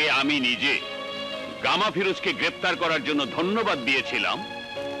অফিসারকে আমি নিজে গামা ফিরোজকে গ্রেপ্তার করার জন্য ধন্যবাদ দিয়েছিলাম,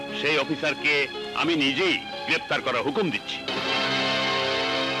 সেই অফিসারকে আমি নিজেই গ্রেপ্তার করার হুকুম দিচ্ছি।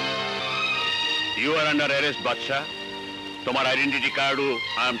 ইউ আর আন্ডার অ্যারেস্ট বাদশাহ। তোমার আইডেন্টিটি কার্ডও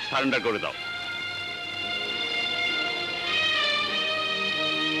সারেন্ডার করে দাও।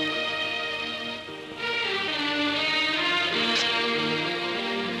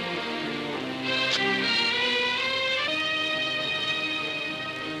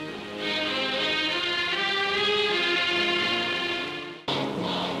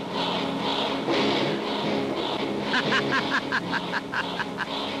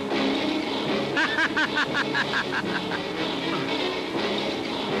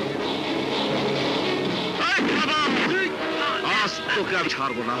 আজ তোকে আমি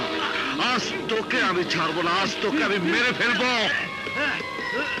ছাড়বো না, আজ তোকে আমি ছাড়বো না, আজ তোকে আমি মেরে ফেলবো।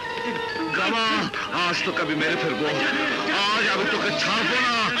 গামা, আজ তোকে আমি মেরে ফেলবো, আজ আমি তোকে ছাড়বো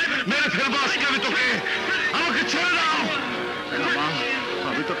না, মেরে ফেলবো আজকে আমি তোকে। আমাকে ছেড়ে দাও গামা,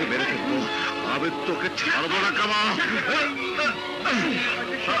 আমি তোকে মেরে ফেলবো, আমি তোকে ছাড়বো না গামা।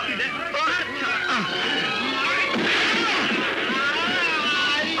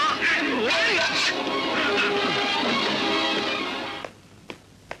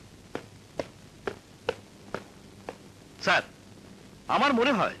 স্যার, আমার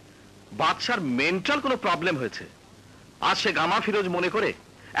মনে হয় বাদশার মেন্টাল কোনো প্রবলেম হয়েছে। আজ সে গামা ফিরোজ মনে করে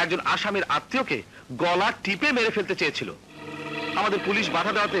একজন আসামির আত্মীয়কে গলা টিপে মেরে ফেলতে চেয়েছিল। আমাদের পুলিশ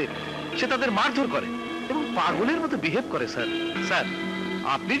বাধা দেওয়াতে সে তাদের মারধর করে এবং পাগলের মতো বিহেভ করে। স্যার, স্যার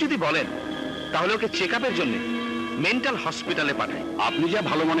আপনি যদি বলেন তাহলে ওকে চেক আপের জন্য মেন্টাল হসপিটালে পাঠাই। আপনি যা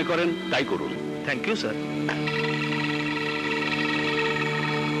ভালো মনে করেন তাই করুন। Thank you sir.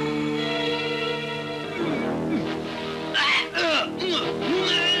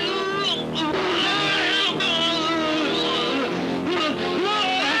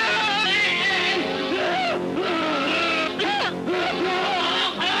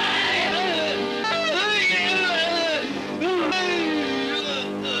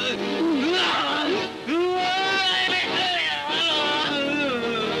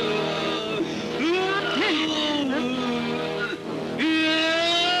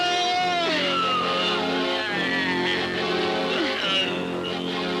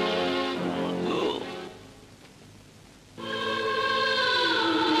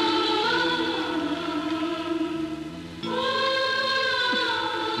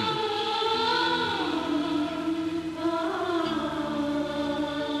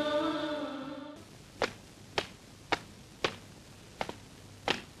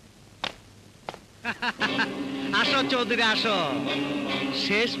 আসো চৌধুরী আসো।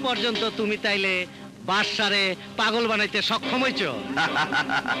 শেষ পর্যন্ত তুমি তাইলে বাদশারে পাগল বানাইতে সক্ষম হইছ।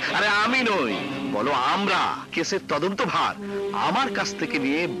 আরে আমি নই, বলো আমরা। কেসের তদন্ত ভার আমার কাছ থেকে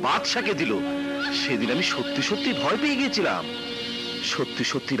নিয়ে বাদশাকে দিল। সেদিন আমি সত্যি সত্যি ভয় পেয়ে গিয়েছিলাম। সত্যি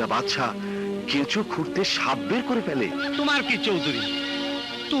সত্যি না বাদশা কেঁচো খুঁড়তে সাপ বের করে ফেলে। তোমার কি চৌধুরী,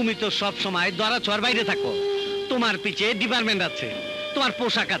 তুমি তো সব সময় ধরা ছোঁয়ার বাইরে থাকো। তোমার পিছে ডিপার্টমেন্ট আছে, তোমার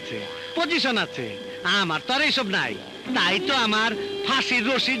পোশাক আছে, পজিশন আছে। আমার তো আর এইসব নাই। তাই তো আমার ফাঁসির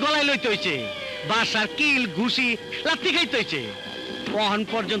রশি গলায় লইতে হইছে, বাসার কিল ঘুষি লাত্তি খাইতে হইছে। কখন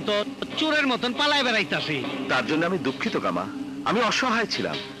পর্যন্ত চোরের মতন পালায় বেড়াইতাছি। তার জন্য আমি দুঃখিত গামা, আমি অসহায়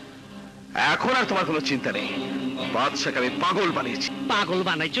ছিলাম। এখন আর তোমার কোনো চিন্তা নেই। বাদশাকে আমি পাগল বানিয়েছি। পাগল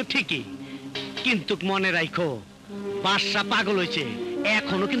বানাইছো ঠিকই, কিন্তু মনে রাখো বাদশা পাগল হয়েছে,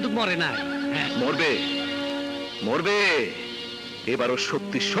 এখনো কিন্তু মরে নাই। মরবে, মরবে, এবারও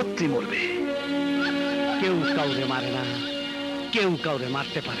সত্যি সত্যি মরবে। কেউ কাউরে মারে না, কেউ কাউরে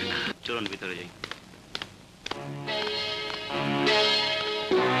মারতে পারে না। চলুন ভিতরে যাই।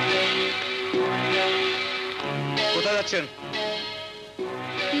 কোথায় যাচ্ছেন?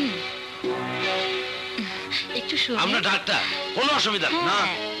 একটু শুনে। আমরা ডাক্তার, কোনো অসুবিধা না।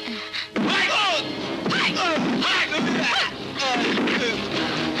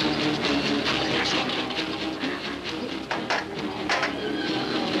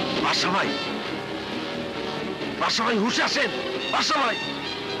 বাদশা ভাই, বাদশা ভাই হুঁশে আসেন। বাদশা ভাই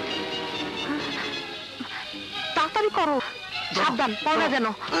তাড়াতাড়ি করো, সাবধান পড়ে যেন।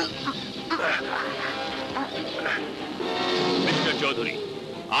 মিস্টার চৌধুরী,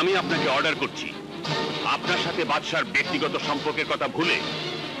 আমি আপনাকে অর্ডার করছি, আপনার সাথে বাদশার ব্যক্তিগত সম্পর্কের কথা ভুলে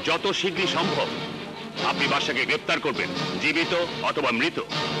যত শীঘ্রই সম্ভব আপনি বাদশাকে গ্রেপ্তার করবেন, জীবিত অথবা মৃত।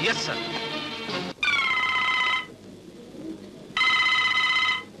 Yes sir.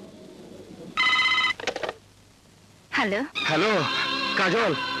 হ্যালো হ্যালো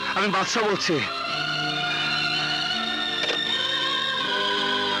কাজল, আমি বাদশা বলছি।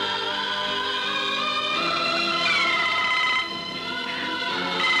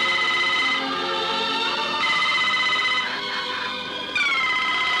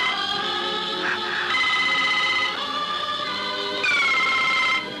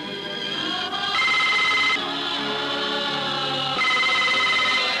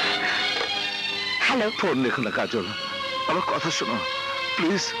 হ্যালো। ফোন রেখো না কাজল, আমার কথা শোনো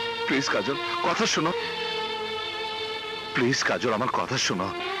প্লিজ। প্লিজ কাজল, কথা শোনো প্লিজ। কাজল, আমার কথা শোনো।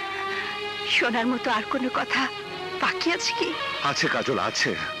 শোনার মতো আর কোনো কথা বাকি আছে কি? আছে কাজল,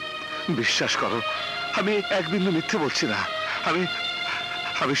 আছে। বিশ্বাস করো, আমি এক বিন্দু মিথ্যে বলছি না।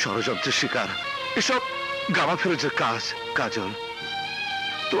 আমি ষড়যন্ত্রের শিকার। এসব গামা ফিরোজের কাজ। কাজল,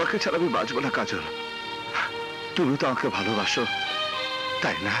 তোমাকে ছাড়া আমি বাঁচবো না কাজল। তুমি তো আমাকে ভালোবাসো,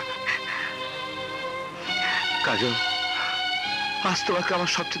 তাই না কাজল? আজ তোমাকে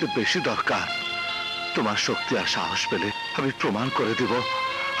আমার সবচেয়ে বেশি দরকার। তোমার শক্তি আর সাহস পেলে আমি প্রমাণ করে দেব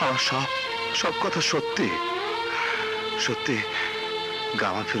আমার সব কথা সত্যি। সত্যি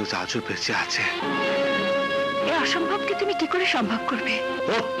গামা ফিরোজ আজও বেঁচে আছে। এই অসম্ভবকে তুমি কি করে সম্ভব করবে?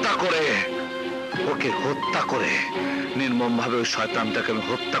 হত্যা করে, ওকে হত্যা করে নির্মম ভাবে ওই শয়তানটাকে আমি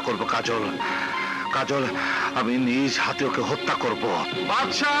হত্যা করব কাজল। কাজল, আমি নিজ হাতে ওকে হত্যা করব।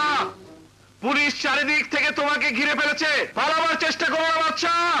 বাদশা, পুলিশ চারিদিক থেকে তোমাকে ঘিরে ফেলেছে, পালাবার চেষ্টা করো না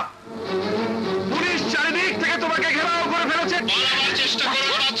বাদশা। পুলিশ চারিদিক থেকে তোমাকে ঘেরাও করে ফেলেছে, পালাবার চেষ্টা করো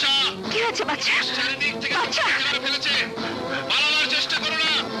না বাদশা। কি হয়েছে বাচ্চা? চারিদিক থেকে ঘিরে ফেলেছে, পালাবার চেষ্টা করো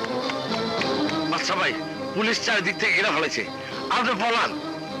না। বাচ্চা ভাই, পুলিশ চারিদিক থেকে ঘিরে ফেলেছে, আপনি পলান।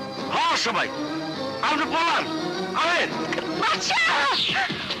 হ্যাঁ সবাই, আপনি পলান। আরে বাচ্চা,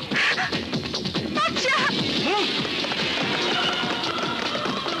 বাচ্চা,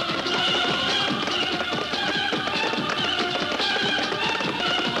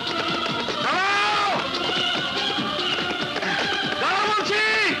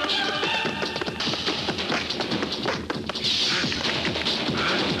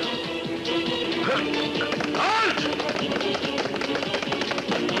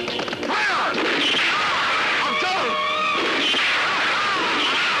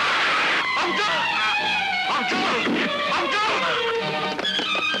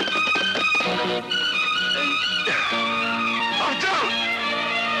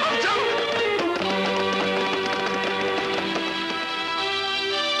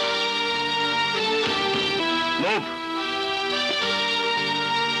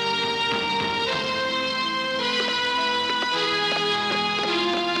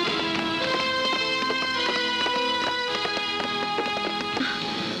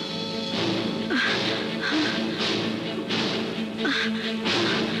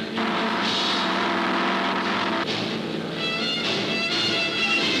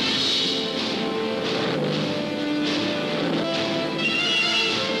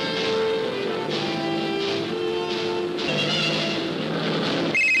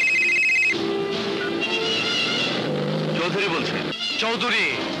 চৌধুরী,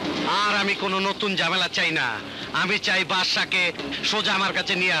 আর আমি কোনো নতুন ঝামেলা চাই না। আমি চাই বাদশাকে সোজা আমার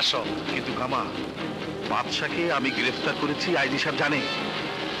কাছে নিয়ে আসো। কিন্তু গামা, বাদশাকে আমি গ্রেফতার করেছি, আইজি সাহেব জানে।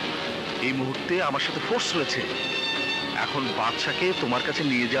 এই মুহূর্তে আমার সাথে ফোর্স রয়েছে। এখন বাদশাকে তোমার কাছে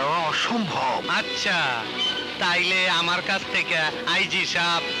নিয়ে যাওয়া অসম্ভব। আচ্ছা, তাইলে আমার কাছ থেকে আইজি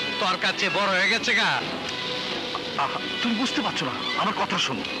সাহেব তোর কাছে বড় হয়ে গেছে গা? তুমি বুঝতে পারছো না, আমার কথা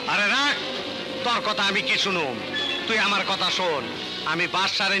শোনো। আরে রাখ, তোর কথা আমি কি শুনুম? তুই আমার কথা শোন। আমি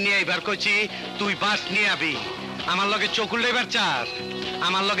বাস সারে নিয়ে এবার কইছি, তুই বাস নিয়ে আবি। আমার লগে চকুল লেবার চাস,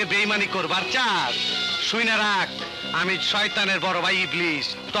 আমার লগে বেইমানি করবার চাস? শুই না রাখ, আমি শয়তানের বড় ভাই ইবলিস।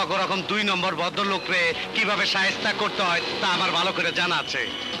 তখন রকম 2 নম্বর ভদ্রলোক রে কিভাবে শায়েস্তা করতে হয় তা আমার ভালো করে জানা আছে।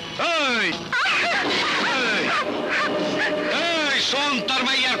 এই এই শোন তোর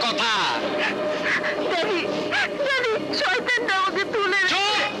মাইয়ার কথা। শয়তানটা আমাকে তুলে।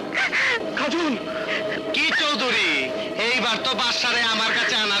 কাজল, কি চৌধুরী, এইবার তো বাদশারে আমার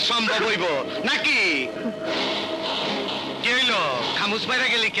কাছে আনা সম্ভব হইব নাকি? কি হইল, খামুস বাইরে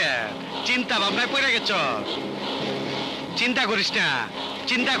গেলি কে? চিন্তা ভাবনায় পড়ে গেছ? চিন্তা করিস না,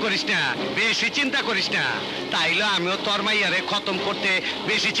 চিন্তা করিস না, বেশি চিন্তা করিস না। তাইলে আমিও তোর মাইয়ারে খতম করতে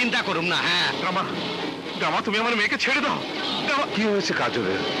বেশি চিন্তা করুম না। হ্যাঁ গামা, গামা, তুমি আমার মেয়েকে ছেড়ে দাও। কি হয়েছে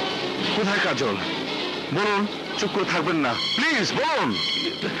কাজলের? কোথায় কাজল? বলুন, চুপ করে থাকবেন না প্লিজ, বলুন।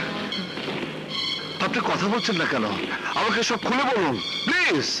 আপনি কথা বলছেন না কেন? আমাকে সব খুলে বলুন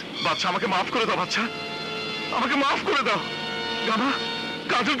প্লিজ। বাচ্চা, আমাকে মাফ করে দাও বাচ্চা, আমাকে মাফ করে দাও। গামা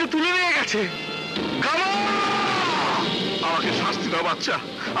কাজলকে তুলে নিয়ে গেছে। গামা, আমাকে শাস্তি দাও বাচ্চা,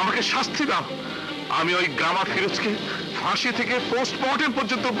 আমাকে শাস্তি দাও। আমি ওই গামা ফিরোজকে ফাঁসি থেকে পোস্টমর্টেম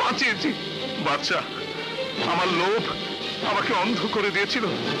পর্যন্ত বাঁচিয়েছি। বাচ্চা, আমার লোভ আমাকে অন্ধ করে দিয়েছিল।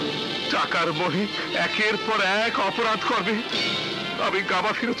 টাকার মোহে একের পর এক অপরাধ করবে। আমি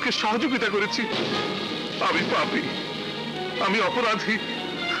গামা ফিরোজকে সহযোগিতা করেছি। আমি পাপী, আমি অপরাধী।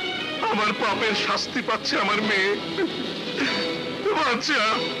 আমার পাপের শাস্তি পাচ্ছে আমার মেয়ে। বাচ্চা,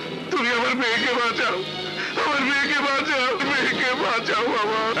 তুমি আমার মেয়েকে বাঁচাও, আমার মেয়েকে বাঁচাও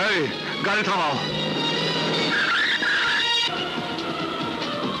বাবা। এই গাড়ি থামাও।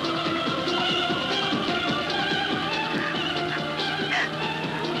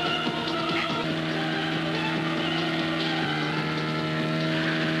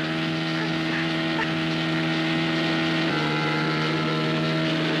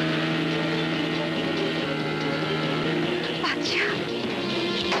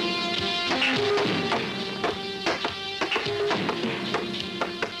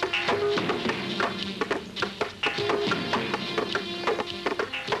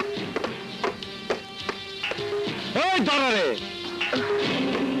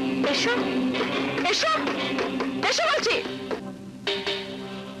 এসো এসো এসো বলছি।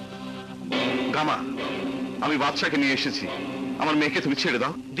 গামা, আমি বাদশাকে নিয়ে এসেছি, আমার মেয়েকে তুমি ছেড়ে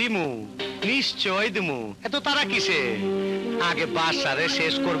দাও। দিমু, নিশ্চয় দিমু, এত তারা কিসে? আগে বাসারে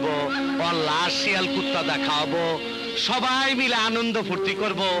শেষ করব, ওর লাশ শিয়াল কুত্তা দেখাবো, সবাই মিলে আনন্দ ফুর্তি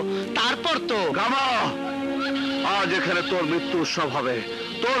করব, তারপর তো। গামা, আজ এখানে তোর মৃত্যু উৎসব হবে,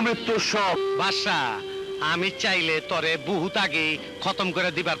 তোর মৃত্যু উৎসব। বাদশা, আমি চাইলে তরে বহুত আগে খতম করে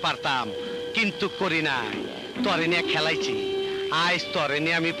দিবার পারতাম, কিন্তু করি নাই। তরে নিয়ে খেলাইছি, আজ তরে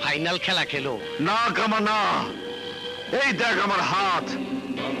নিয়ে আমি ফাইনাল খেলা খেলো। না গামা না, এই দেখ আমার হাত,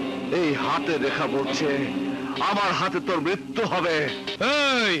 এই হাতে দেখা বলছে আমার হাতে তোর মৃত্যু হবে।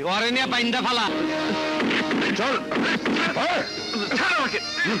 এই ওরে নিয়ে বাইন্দা ফালা। চল, ছাড় আমাকে।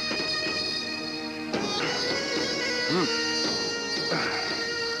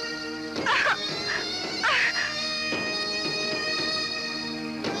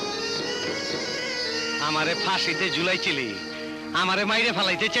 আমারে ফাঁসিতে ঝুলাইছিলি, আমারে মাইরে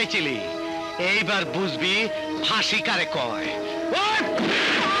ফালাইতে চাইছিলি, এইবার বুঝবি ফাঁসি কারে কয়।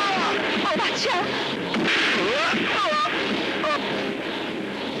 বাচ্চা,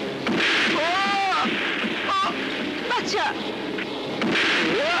 বাচ্চা,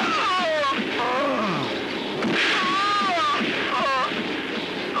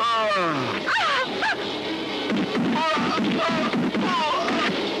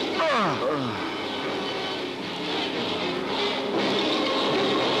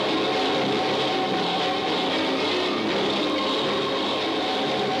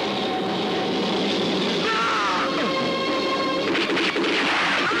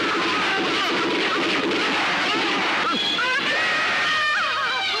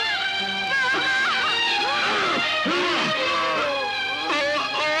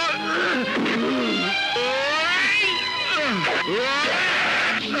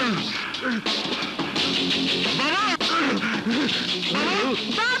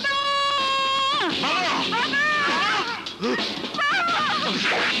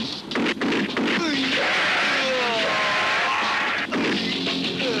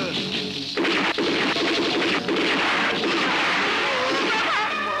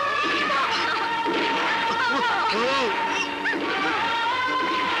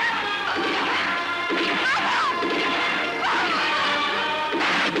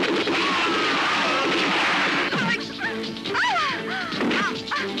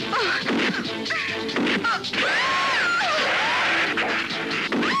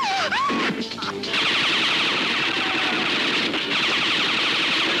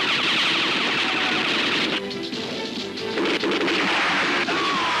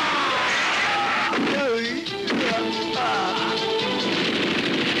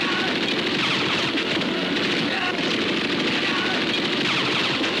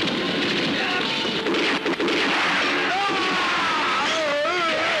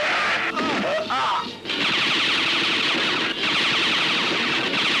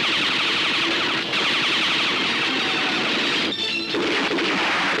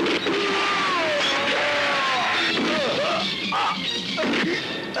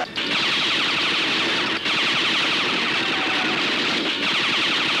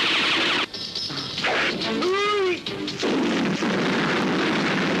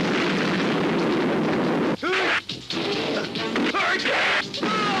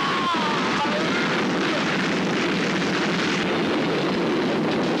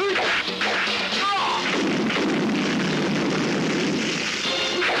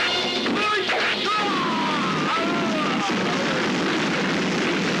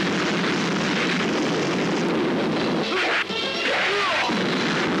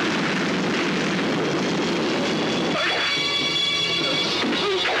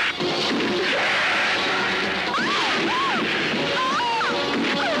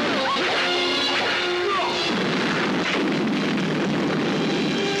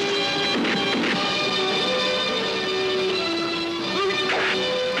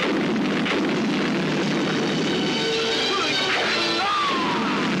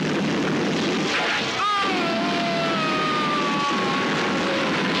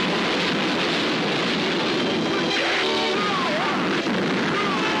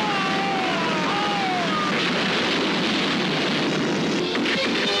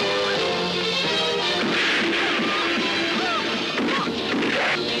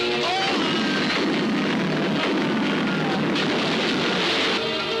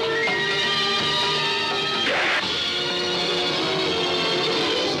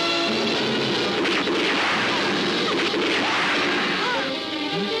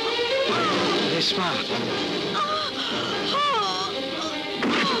 রেশমা,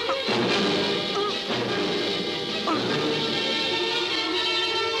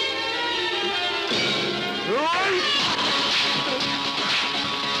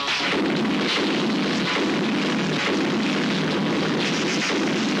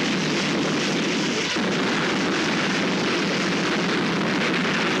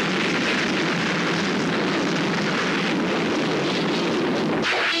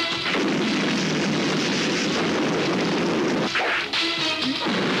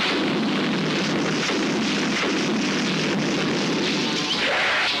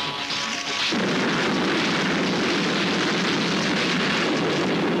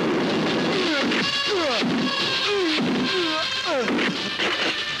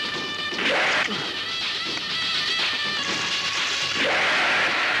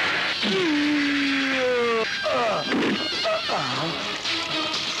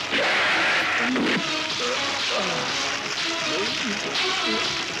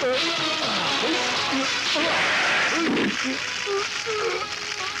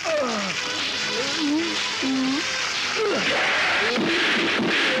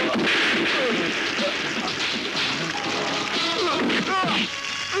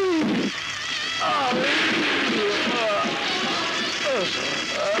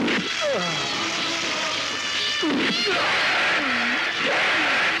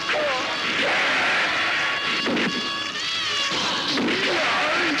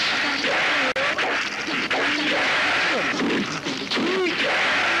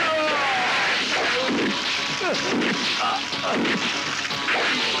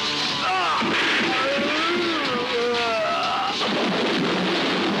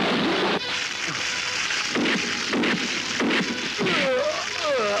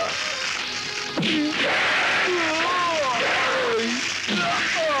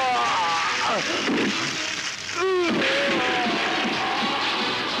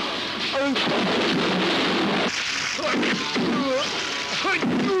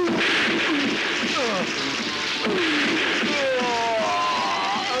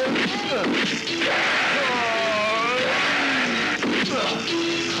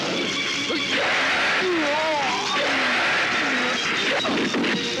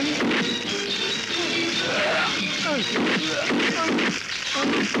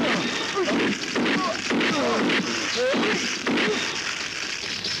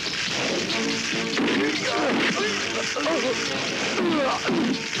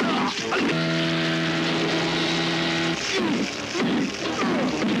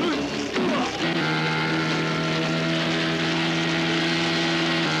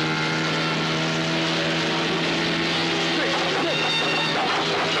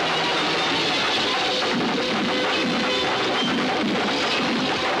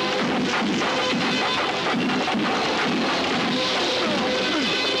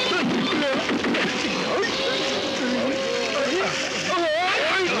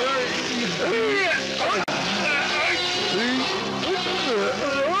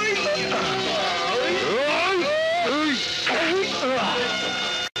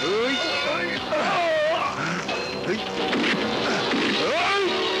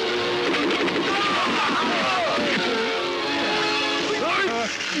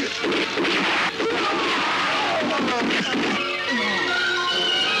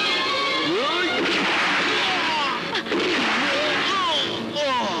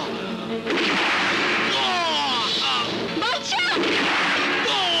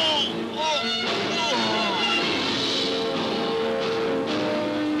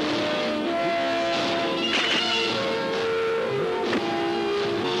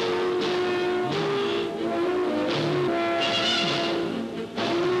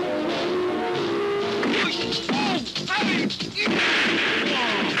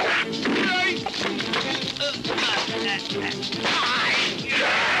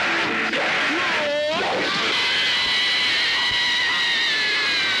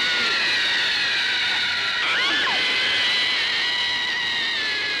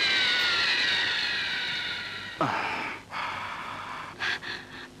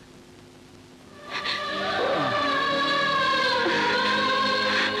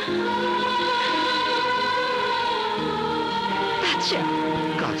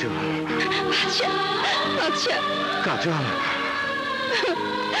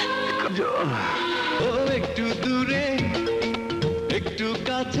 একটু দূরে একটু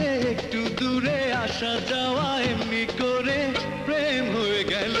কাছে একটু দূরে আসা যাওয়া এমনি করে প্রেম হয়ে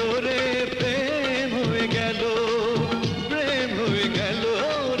গেল রে, প্রেম হয়ে গেল, প্রেম হয়ে গেল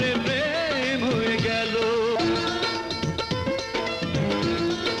রে, প্রেম হয়ে গেল।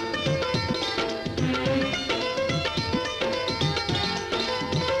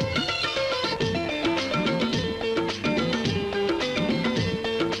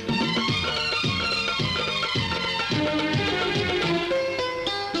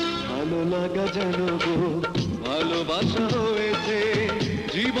 যেন গো ভালোবাসা হয়েছে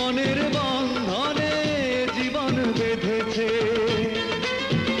জীবনের